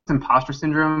know if it's imposter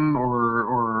syndrome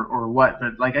or what,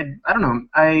 but like I don't know.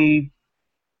 I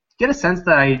get a sense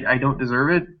that I don't deserve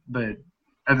it, but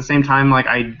at the same time, like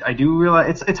I do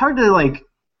realize it's hard to like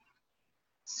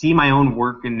see my own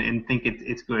work and think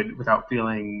it's good without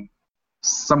feeling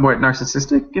somewhat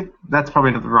narcissistic. If that's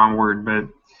probably not the wrong word, but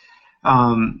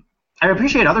I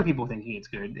appreciate other people thinking it's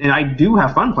good, and I do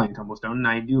have fun playing Tumblestone, and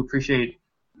I do appreciate.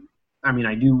 I mean,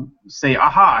 I do say,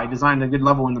 aha, I designed a good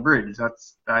level in the Bridge.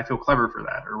 I feel clever for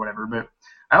that or whatever. But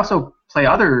I also play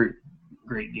other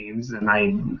great games, and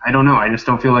I don't know. I just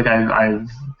don't feel like I've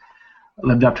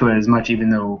lived up to it as much,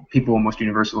 even though people almost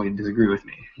universally disagree with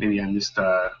me. Maybe I'm just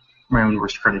my own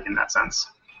worst critic in that sense.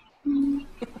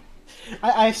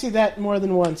 I see that more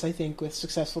than once, I think, with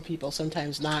successful people.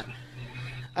 Sometimes not.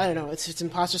 I don't know. It's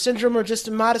imposter syndrome or just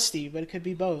modesty, but it could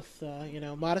be both.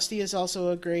 Modesty is also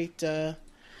a great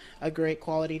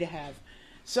quality to have.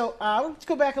 So let's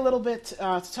go back a little bit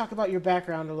to talk about your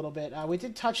background a little bit. We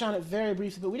did touch on it very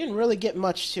briefly, but we didn't really get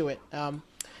much to it.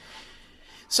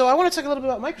 So I want to talk a little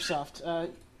bit about Microsoft.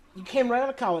 You came right out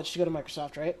of college to go to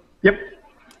Microsoft, right? Yep.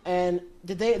 And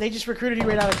did they just recruited you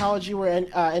right out of college? You were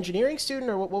an engineering student,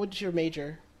 or what was your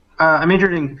major? I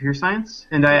majored in computer science,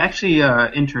 and I actually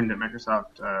interned at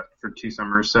Microsoft for 2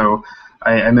 summers. So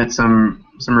I met some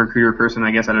recruiter person,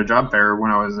 I guess, at a job fair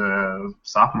when I was a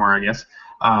sophomore, I guess.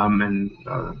 And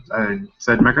I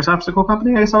said, Microsoft's a cool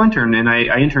company, I guess I'll intern. And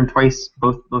I interned twice,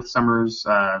 both summers.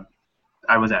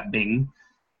 I was at Bing,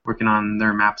 working on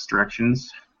their maps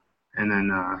directions. And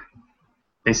then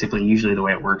basically usually the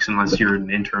way it works, unless you're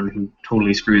an intern who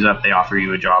totally screws up, they offer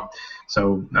you a job.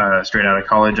 So straight out of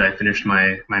college, I finished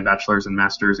my bachelor's and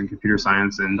master's in computer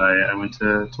science, and I went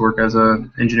to work as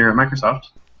an engineer at Microsoft.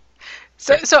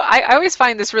 So I always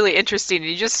find this really interesting, and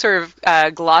you just sort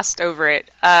of glossed over it.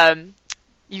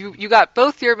 You got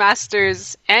both your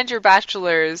master's and your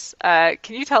bachelor's. Can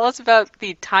you tell us about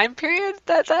the time period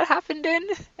that happened in?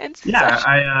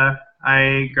 Yeah,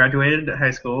 I graduated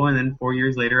high school, and then 4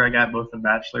 years later, I got both a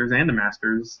bachelor's and a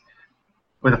master's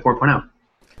with a 4.0.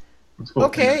 Cool.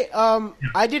 Okay,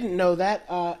 I didn't know that.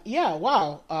 Yeah,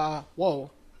 wow.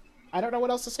 Whoa. I don't know what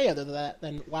else to say other than that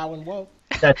than wow and whoa.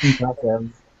 That's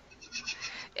impressive.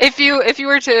 If you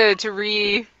were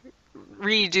to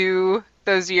redo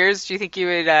those years, do you think you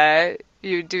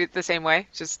would do it the same way?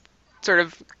 Just sort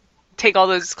of take all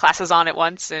those classes on at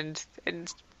once and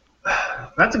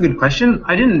That's a good question.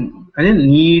 I didn't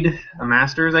need a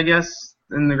master's, I guess,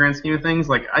 in the grand scheme of things.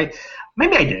 Like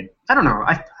maybe I did. I don't know.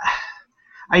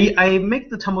 I make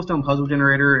the Tumblestone puzzle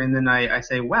generator, and then I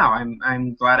say, wow,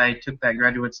 I'm glad I took that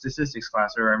graduate statistics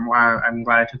class, or I'm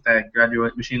glad I took that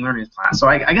graduate machine learning class. So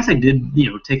I guess I did,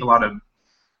 take a lot of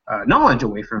knowledge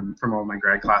away from all my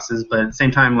grad classes, but at the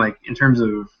same time, like in terms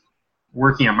of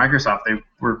working at Microsoft,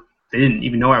 they didn't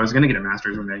even know I was going to get a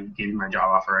master's when they gave me my job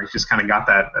offer. I just kind of got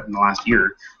that in the last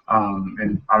year,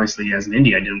 and obviously as an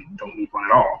indie, I don't need one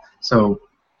at all. So,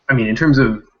 I mean, in terms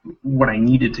of what I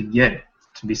needed to get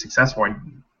to be successful, I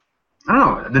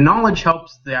don't know. The knowledge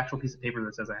helps. The actual piece of paper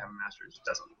that says I have a master's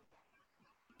doesn't.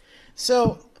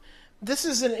 So, this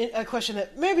is a question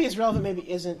that maybe is relevant, maybe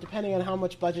isn't, depending on how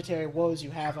much budgetary woes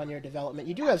you have on your development.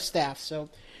 You do have staff,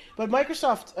 but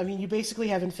Microsoft, I mean, you basically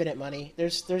have infinite money.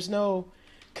 There's no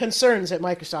concerns at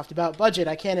Microsoft about budget.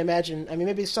 I can't imagine. I mean,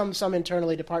 maybe some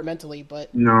internally, departmentally,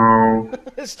 but no,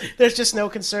 there's just no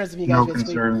concerns. You guys no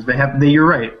concerns. You're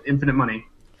right. Infinite money.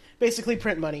 Basically,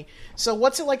 print money. So,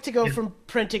 what's it like to go from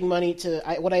printing money to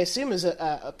what I assume is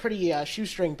a pretty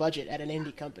shoestring budget at an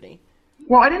indie company?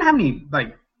 Well, I didn't have any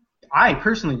I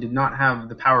personally did not have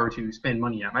the power to spend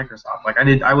money at Microsoft.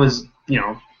 I was,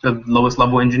 the lowest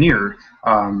level engineer.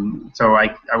 So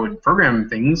I would program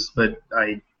things, but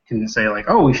I can say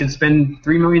we should spend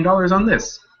 $3 million on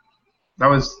this. That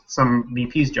was some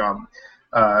VP's job.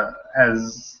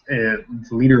 As a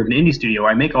leader of an indie studio,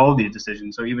 I make all of these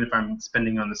decisions. So even if I'm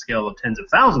spending on the scale of tens of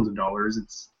thousands of dollars,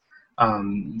 it's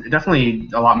definitely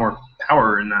a lot more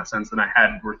power in that sense than I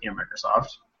had working at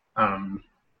Microsoft.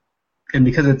 And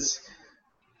because it's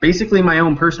basically my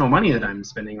own personal money that I'm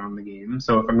spending on the game.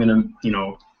 So if I'm going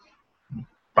to,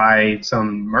 buy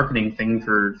some marketing thing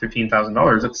for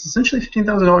 $15,000, it's essentially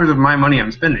 $15,000 of my money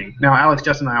I'm spending. Now, Alex,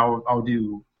 Justin, and I'll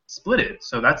do split it,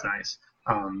 so that's nice.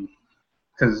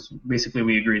 Because basically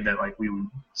we agreed that we would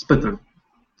split the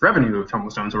revenue of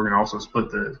Tumblestone, so we're going to also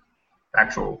split the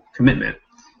actual commitment.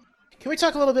 Can we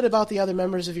talk a little bit about the other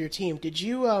members of your team? Did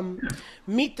you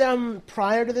meet them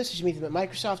prior to this? Did you meet them at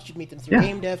Microsoft? Did you meet them through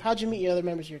Game Dev? How did you meet the other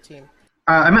members of your team?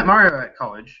 I met Mario at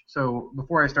college. So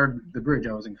before I started the bridge,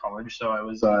 I was in college. So I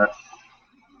was I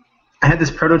had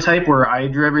this prototype where I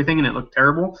drew everything and it looked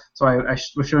terrible. So I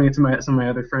was showing it to some of my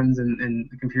other friends in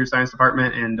the computer science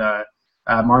department, and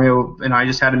Mario and I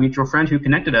just had a mutual friend who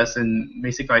connected us, and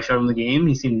basically I showed him the game.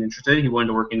 He seemed interested. He wanted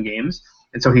to work in games,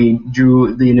 and so he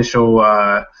drew the initial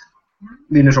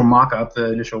mock-up,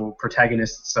 the initial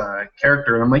protagonist's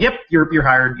character, and I'm like, yep, you're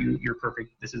hired. You're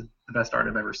perfect. This is the best art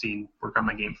I've ever seen. Work on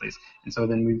my game, please. And so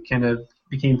then we kind of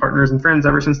became partners and friends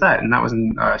ever since that, and that was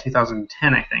in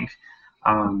 2010, I think.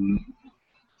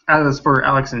 As for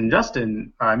Alex and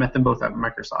Justin, I met them both at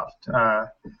Microsoft. I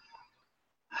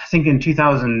think in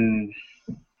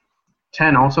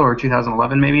 2010 also, or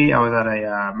 2011 maybe, I was at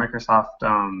a Microsoft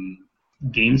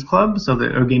games club,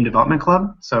 a game development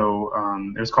club. So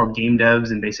it was called Game Devs,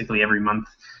 and basically every month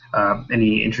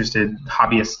any interested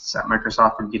hobbyists at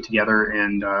Microsoft would get together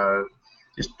and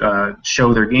just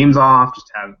show their games off,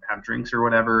 just have drinks or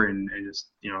whatever, and just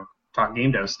talk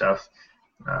game dev stuff.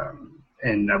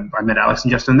 And I met Alex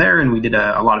and Justin there, and we did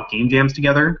a lot of game jams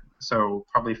together. So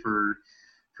probably for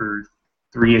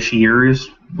 3-ish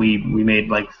years, we made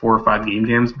 4 or 5 game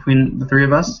jams between the three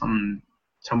of us.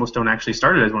 Tumblestone actually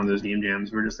started as one of those game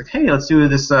jams. We were just like, hey, let's do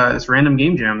this random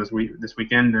game jam this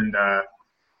weekend, and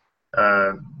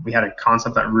we had a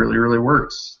concept that really, really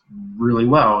works really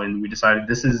well, and we decided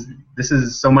this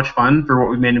is so much fun for what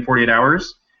we made in 48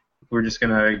 hours. We're just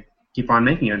gonna keep on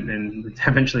making it, and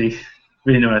eventually,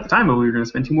 we didn't know it at the time, but we were gonna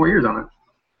spend 2 more years on it.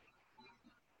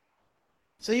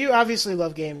 So you obviously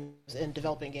love games and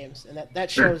developing games, and that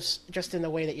shows just in the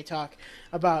way that you talk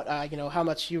about how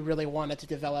much you really wanted to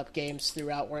develop games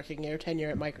throughout working your tenure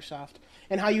at Microsoft,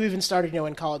 and how you even started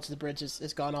in college. The bridge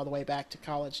has gone all the way back to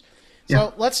college.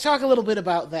 So let's talk a little bit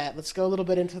about that. Let's go a little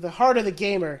bit into the heart of the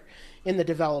gamer in the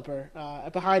developer.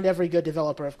 Behind every good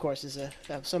developer, of course, is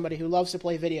somebody who loves to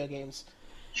play video games.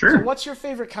 Sure. So what's your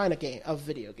favorite kind of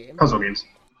video game? Puzzle games.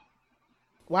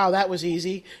 Wow, that was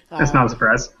easy. That's not a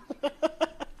surprise.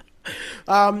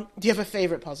 Do you have a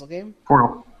favorite puzzle game?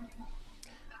 Portal.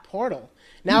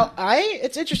 Now,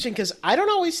 it's interesting because I don't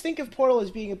always think of Portal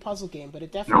as being a puzzle game, but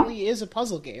it definitely is a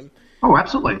puzzle game. Oh,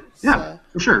 absolutely. Yeah,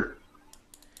 for sure.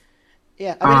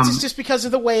 Yeah, I mean, it's just because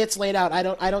of the way it's laid out. I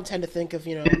don't tend to think of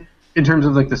in terms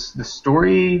of like the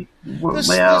story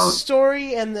layout. The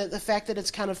story and the fact that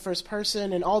it's kind of first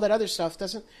person and all that other stuff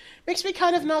makes me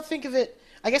kind of not think of it.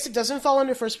 I guess it doesn't fall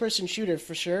under first person shooter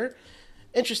for sure.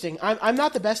 Interesting. I'm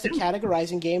not the best at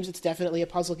categorizing games. It's definitely a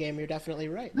puzzle game. You're definitely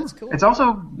right. That's cool. It's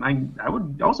also I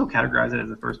would also categorize it as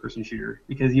a first person shooter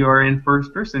because you are in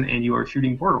first person and you are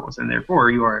shooting portals, and therefore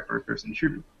you are a first person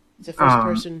shooter. It's a first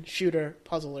person shooter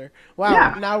puzzler. Wow.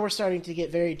 Yeah. Now we're starting to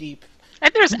get very deep.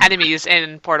 And there's enemies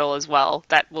in Portal as well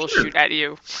that will shoot at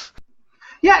you.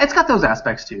 Yeah, it's got those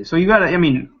aspects too. So you got to. I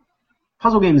mean,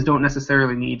 puzzle games don't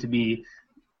necessarily need to be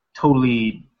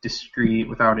totally discrete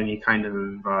without any kind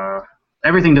of.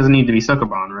 Everything doesn't need to be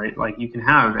Sukaban, right? Like, you can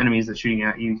have enemies that's shooting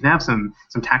at you. You can have some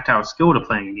tactile skill to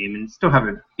playing a game and still have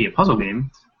it be a puzzle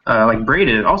game. Like,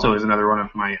 Braided also is another one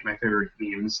of my favorite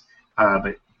games.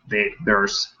 But there are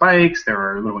spikes, there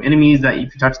are little enemies that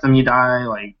if you touch them, you die.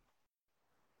 Like,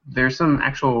 there's some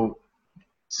actual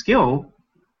skill,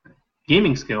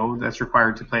 gaming skill, that's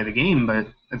required to play the game, but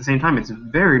at the same time, it's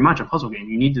very much a puzzle game.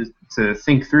 You need to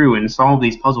think through and solve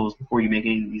these puzzles before you make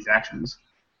any of these actions.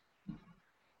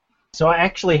 So I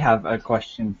actually have a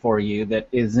question for you that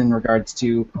is in regards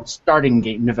to starting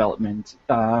game development.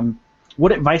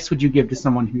 What advice would you give to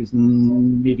someone who's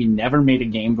maybe never made a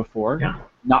game before,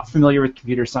 not familiar with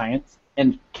computer science,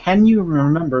 and can you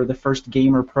remember the first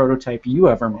game or prototype you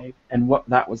ever made and what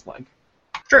that was like?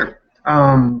 Sure.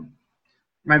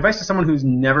 My advice to someone who's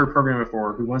never programmed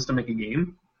before, who wants to make a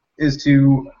game, is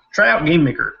to try out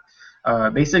GameMaker.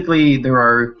 Basically, there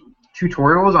are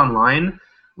tutorials online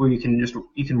where you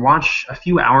can watch a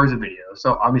few hours of video.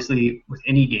 So obviously, with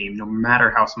any game, no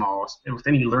matter how small, with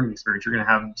any learning experience, you're going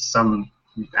to have some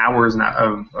hours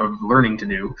of learning to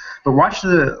do. But watch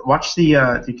the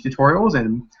tutorials,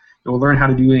 and you'll learn how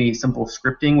to do any simple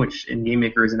scripting, which in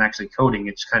GameMaker isn't actually coding.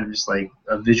 It's kind of just like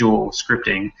a visual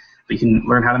scripting. But you can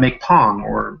learn how to make Pong,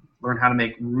 or learn how to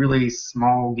make really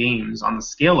small games on the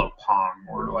scale of Pong,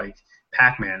 or like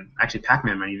Pac-Man. Actually,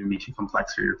 Pac-Man might even be too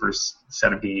complex for your first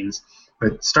set of games.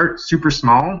 But start super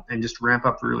small and just ramp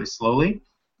up really slowly.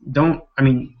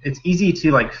 It's easy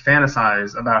to like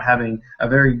fantasize about having a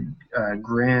very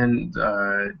grand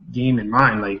game in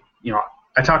mind. Like,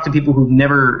 I talk to people who've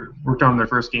never worked on their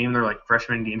first game. They're like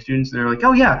freshman game students, and they're like,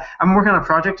 "Oh yeah, I'm working on a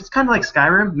project. It's kind of like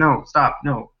Skyrim." No, stop.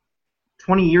 No.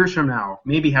 20 years from now,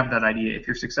 maybe have that idea if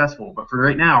you're successful. But for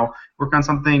right now, work on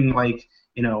something like,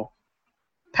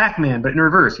 Pac-Man, but in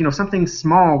reverse. Something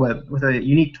small but with a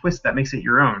unique twist that makes it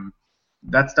your own.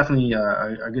 That's definitely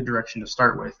a good direction to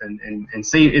start with, and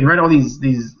write all these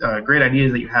great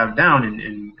ideas that you have down,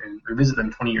 and revisit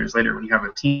them 20 years later when you have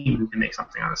a team who can make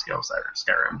something on the scale of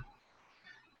Skyrim.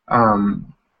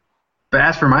 But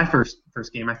as for my first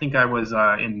game, I think I was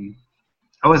a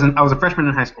freshman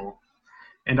in high school,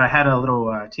 and I had a little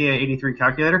TI-83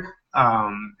 calculator,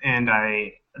 and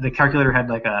the calculator had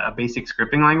like a basic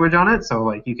scripting language on it, so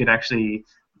like you could actually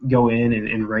go in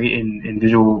and write in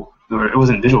Visual. It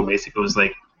wasn't Visual Basic. It was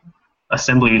like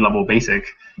assembly level basic,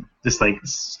 just like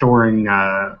storing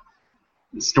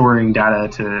data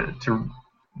to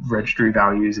registry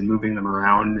values and moving them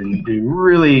around and doing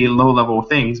really low level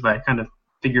things. But I kind of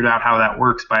figured out how that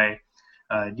works by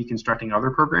deconstructing other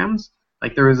programs.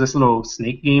 Like, there was this little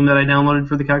Snake game that I downloaded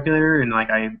for the calculator, and like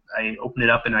I opened it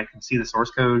up and I could see the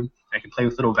source code. I could play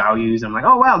with little values. I'm like,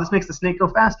 oh wow, this makes the snake go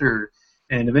faster.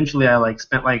 And eventually I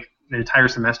spent an entire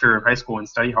semester of high school in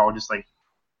study hall just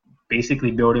basically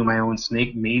building my own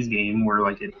Snake maze game where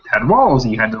it had walls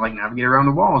and you had to navigate around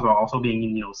the walls while also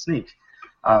being Snake.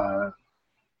 And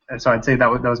so I'd say that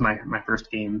was my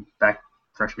first game back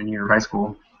freshman year of high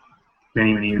school,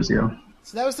 many years ago.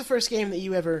 So that was the first game that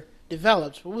you ever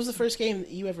developed, what was the first game that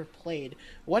you ever played?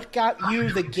 What got you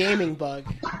the gaming bug?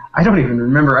 I don't even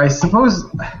remember. I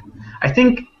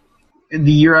think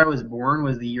the year I was born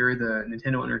was the year the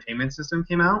Nintendo Entertainment System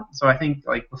came out. So I think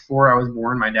like before I was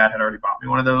born, my dad had already bought me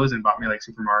one of those and bought me like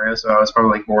Super Mario. So I was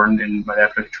probably like born and my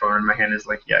dad put a controller in my hand and is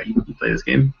like, yeah, you play this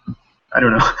game. I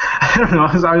don't know. I don't know.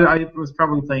 I was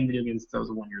probably playing video games since I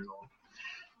was 1 year old.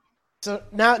 So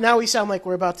now we sound like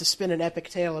we're about to spin an epic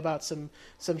tale about some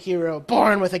hero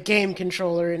born with a game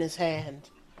controller in his hand.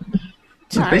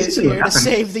 Ty is here to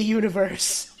save the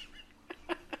universe.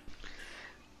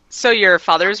 So your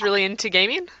father's really into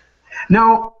gaming?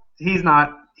 No, he's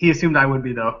not. He assumed I would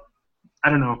be, though. I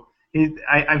don't know. He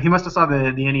must have saw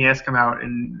the NES come out,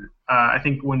 and I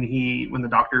think when the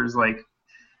doctor's like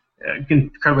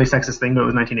incredibly sexist thing, but it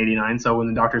was 1989. So when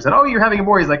the doctor said, "Oh, you're having a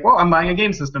boy," he's like, "Well, I'm buying a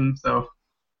game system." So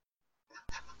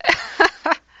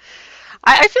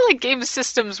I feel like game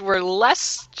systems were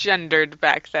less gendered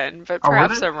back then, but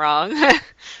perhaps I'm wrong.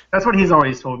 That's what he's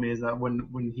always told me, is that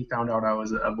when he found out I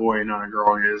was a boy and not a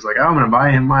girl, he was like, "I'm going to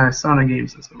buy my son a game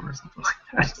system," or something like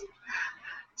that.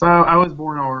 So I was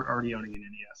born already owning an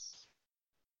NES.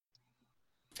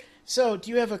 So, do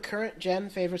you have a current gen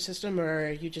favorite system,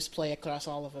 or you just play across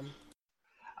all of them?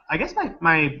 I guess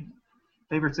my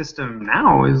favorite system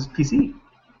now is PC.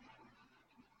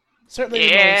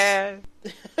 Certainly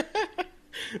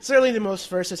certainly the most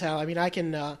versatile. I mean, I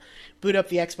can boot up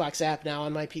the Xbox app now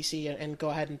on my PC and go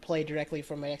ahead and play directly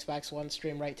from my Xbox One,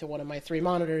 stream right to one of my 3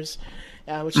 monitors,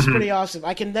 which is pretty awesome.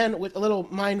 I can then, with a little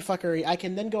mindfuckery, I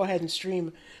can then go ahead and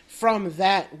stream from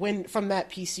that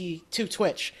PC to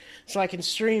Twitch. So I can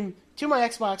stream to my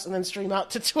Xbox and then stream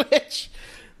out to Twitch.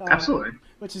 Absolutely.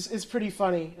 Which is pretty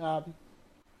funny.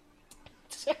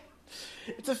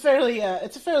 It's a fairly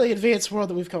advanced world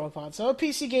that we've come upon. So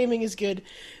PC gaming is good.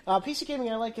 PC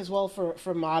gaming I like as well for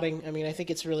modding. I mean, I think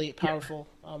it's really powerful.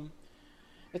 Yeah.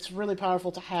 It's really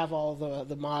powerful to have all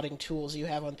the modding tools you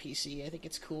have on PC. I think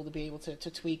it's cool to be able to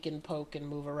tweak and poke and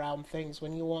move around things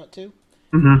when you want to.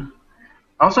 Mm-hmm.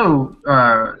 Also,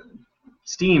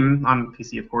 Steam on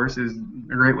PC, of course, is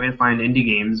a great way to find indie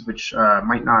games, which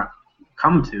might not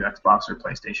come to Xbox or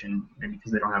PlayStation, maybe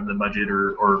because they don't have the budget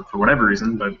or for whatever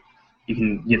reason, but you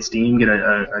can get Steam, get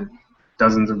a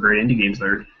dozens of great indie games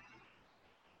there.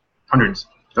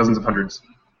 Dozens of hundreds,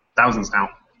 thousands now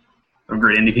of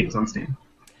great indie games on Steam.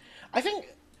 I think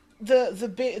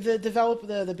the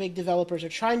big developers are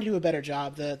trying to do a better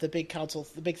job. The big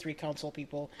 3 console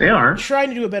people. They are trying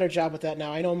to do a better job with that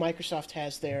now. I know Microsoft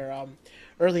has their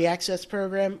early access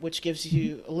program, which gives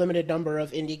you a limited number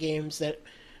of indie games that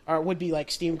would be like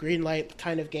Steam Greenlight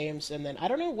kind of games, and then I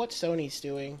don't know what Sony's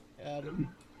doing.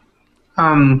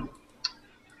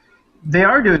 They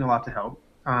are doing a lot to help.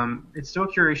 It's still a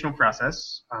curational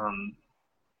process.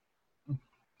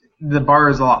 The bar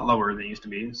is a lot lower than it used to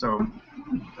be, so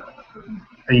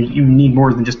you need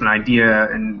more than just an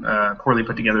idea and poorly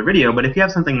put together video, but if you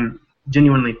have something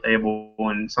genuinely playable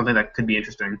and something that could be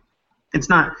interesting, it's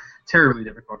not terribly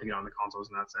difficult to get on the consoles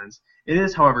in that sense. It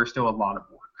is, however, still a lot of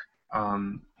work.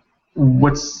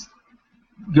 What's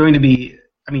going to be,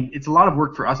 I mean, it's a lot of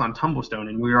work for us on Tumblestone,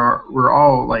 and we're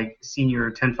all like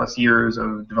senior 10+ years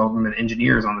of development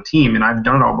engineers on the team, and I've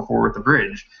done it all before with the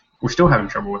Bridge. We're still having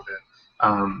trouble with it.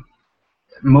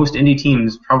 Most indie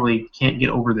teams probably can't get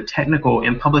over the technical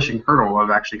and publishing hurdle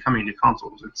of actually coming to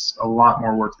consoles. It's a lot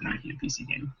more work than making a PC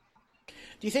game.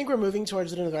 Do you think we're moving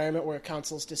towards an environment where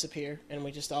consoles disappear and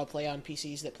we just all play on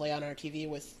PCs that play on our TV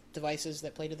with devices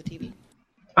that play to the TV?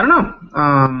 I don't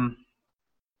know.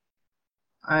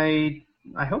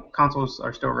 I hope consoles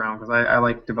are still around because I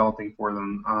like developing for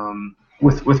them.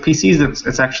 With PCs,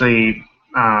 it's actually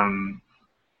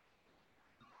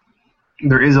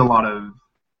there is a lot of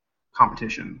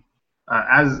competition.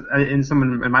 As in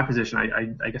someone in my position,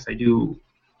 I guess I do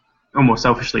almost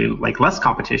selfishly like less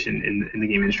competition in the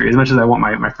game industry. As much as I want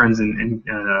my friends and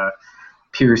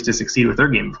peers to succeed with their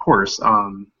game, of course.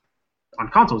 On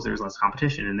consoles, there's less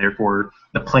competition, and therefore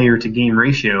the player-to-game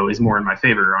ratio is more in my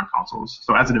favor on consoles.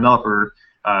 So as a developer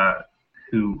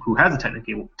who has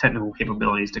the technical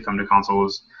capabilities to come to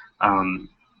consoles,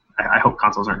 I hope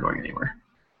consoles aren't going anywhere.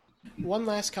 One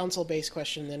last console-based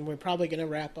question, then we're probably going to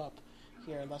wrap up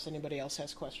here unless anybody else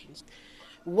has questions.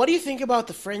 What do you think about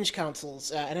the fringe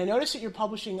consoles? And I noticed that you're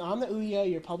publishing on the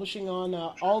Ouya, you're publishing on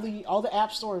all the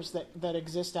app stores that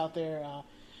exist out there.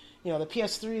 the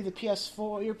PS3, the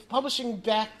PS4. You're publishing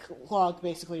backlog,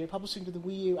 basically. You're publishing to the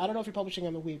Wii U. I don't know if you're publishing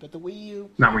on the Wii, but the Wii U,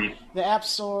 Not Wii. the App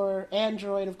Store,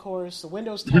 Android, of course, the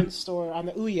Windows 10 store, on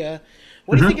the Ouya.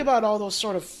 What do you think about all those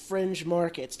sort of fringe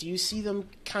markets? Do you see them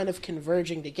kind of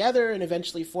converging together and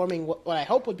eventually forming what I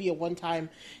hope would be a one-time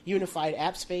unified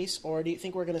app space, or do you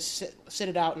think we're going to sit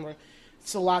it out and we're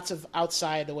still lots of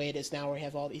outside the way it is now, where we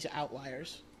have all these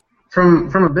outliers?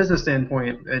 From a business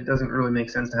standpoint, it doesn't really make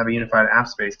sense to have a unified app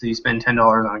space. Do you spend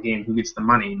 $10 on a game? Who gets the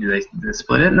money? Do they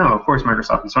split it? No, of course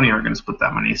Microsoft and Sony aren't going to split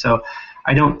that money. So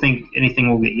I don't think anything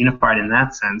will get unified in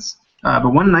that sense.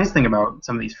 But one nice thing about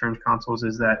some of these fringe consoles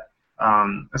is that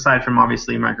aside from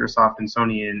obviously Microsoft and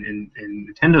Sony and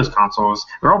Nintendo's consoles,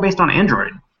 they're all based on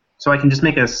Android. So I can just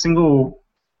make a single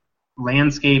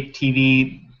landscape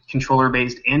TV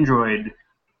controller-based Android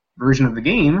version of the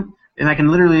game, and I can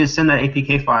literally just send that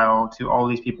APK file to all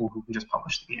these people who can just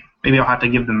publish the game. Maybe I'll have to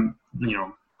give them,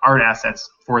 art assets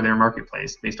for their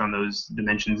marketplace based on those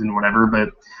dimensions and whatever.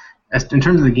 But in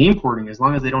terms of the game porting, as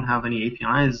long as they don't have any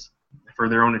APIs for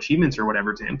their own achievements or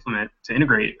whatever to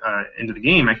integrate into the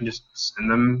game, I can just send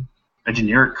them a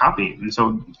generic copy. And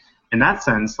so, in that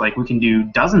sense, we can do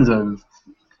dozens of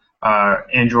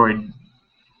Android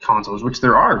consoles, which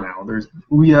there are now. There's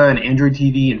Ouya and Android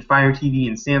TV and Fire TV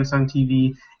and Samsung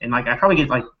TV, and I probably get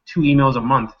 2 emails a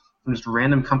month from just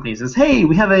random companies that says, "Hey,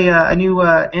 we have a new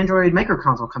Android micro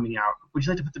console coming out. Would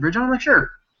you like to put the bridge on?" I'm like,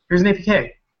 "Sure. Here's an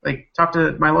APK. Talk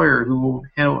to my lawyer who will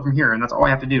handle it from here," and that's all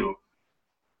I have to do.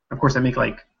 Of course, I make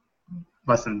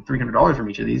less than $300 from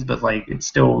each of these, but it's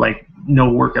still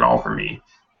no work at all for me.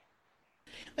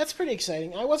 That's pretty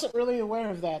exciting. I wasn't really aware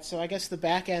of that, so I guess the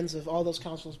back ends of all those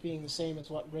consoles being the same is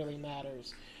what really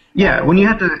matters. Yeah, when you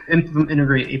have to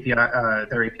integrate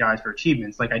their APIs for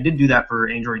achievements, I did do that for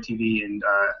Android TV and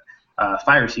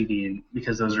Fire TV, and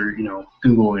because those are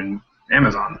Google and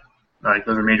Amazon,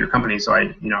 those are major companies, so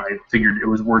I figured it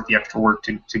was worth the extra work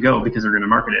to go because they're going to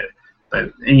market it.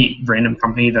 But any random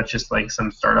company that's just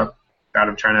some startup out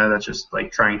of China that's just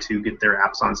trying to get their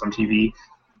apps on some TV,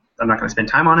 I'm not going to spend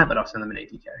time on it, but I'll send them an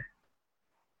APK.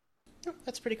 Oh,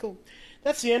 that's pretty cool.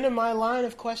 That's the end of my line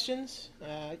of questions.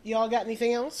 Y'all got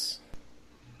anything else?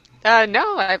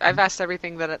 No, I've asked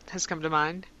everything that has come to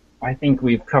mind. I think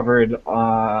we've covered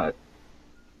a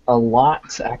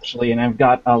lot, actually, and I've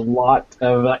got a lot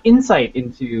of insight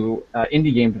into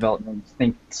indie game development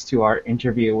thanks to our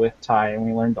interview with Ty, and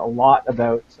we learned a lot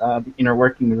about the inner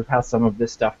workings of how some of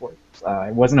this stuff works. I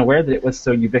wasn't aware that it was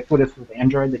so ubiquitous with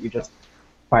Android that you just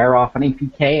fire off an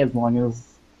APK as long as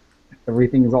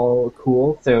everything's all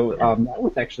cool. So that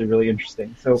was actually really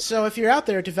interesting. So if you're out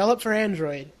there, develop for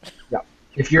Android. Yeah.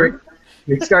 If you're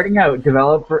starting out,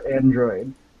 develop for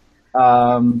Android.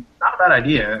 Not a bad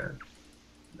idea,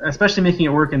 especially making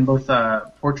it work in both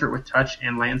Portrait with Touch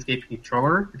and Landscape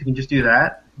Controller. If you can just do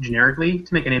that generically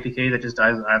to make an APK that just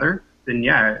does either, then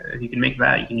yeah, if you can make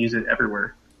that, you can use it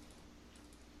everywhere.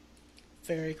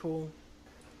 Very cool.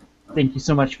 Thank you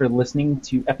so much for listening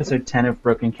to episode 10 of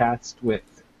Broken Cast with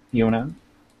Fiona.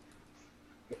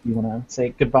 You want to say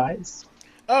goodbyes?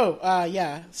 Oh,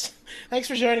 yeah. Thanks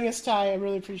for joining us, Ty. I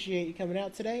really appreciate you coming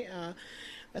out today.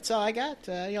 That's all I got.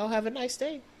 Y'all have a nice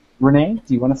day. Renee,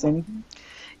 do you want to say anything?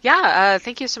 Yeah,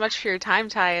 thank you so much for your time,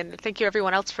 Ty, and thank you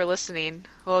everyone else for listening.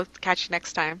 We'll catch you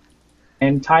next time.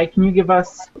 And Ty, can you give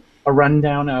us a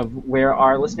rundown of where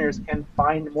our listeners can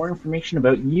find more information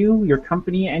about you, your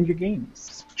company, and your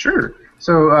games? Sure.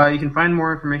 So you can find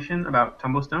more information about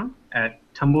Tumblestone at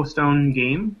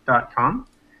tumblestonegame.com.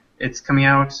 It's coming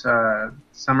out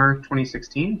summer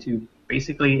 2016 to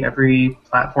basically every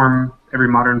platform, every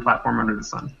modern platform under the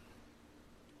sun.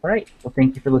 All right. Well,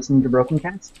 thank you for listening to Broken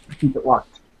Cast. Keep it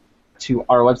locked to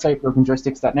our website,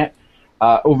 brokenjoysticks.net.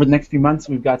 Over the next few months,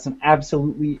 we've got some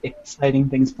absolutely exciting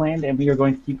things planned, and we are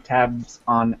going to keep tabs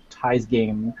on Ty's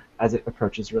game as it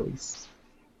approaches release.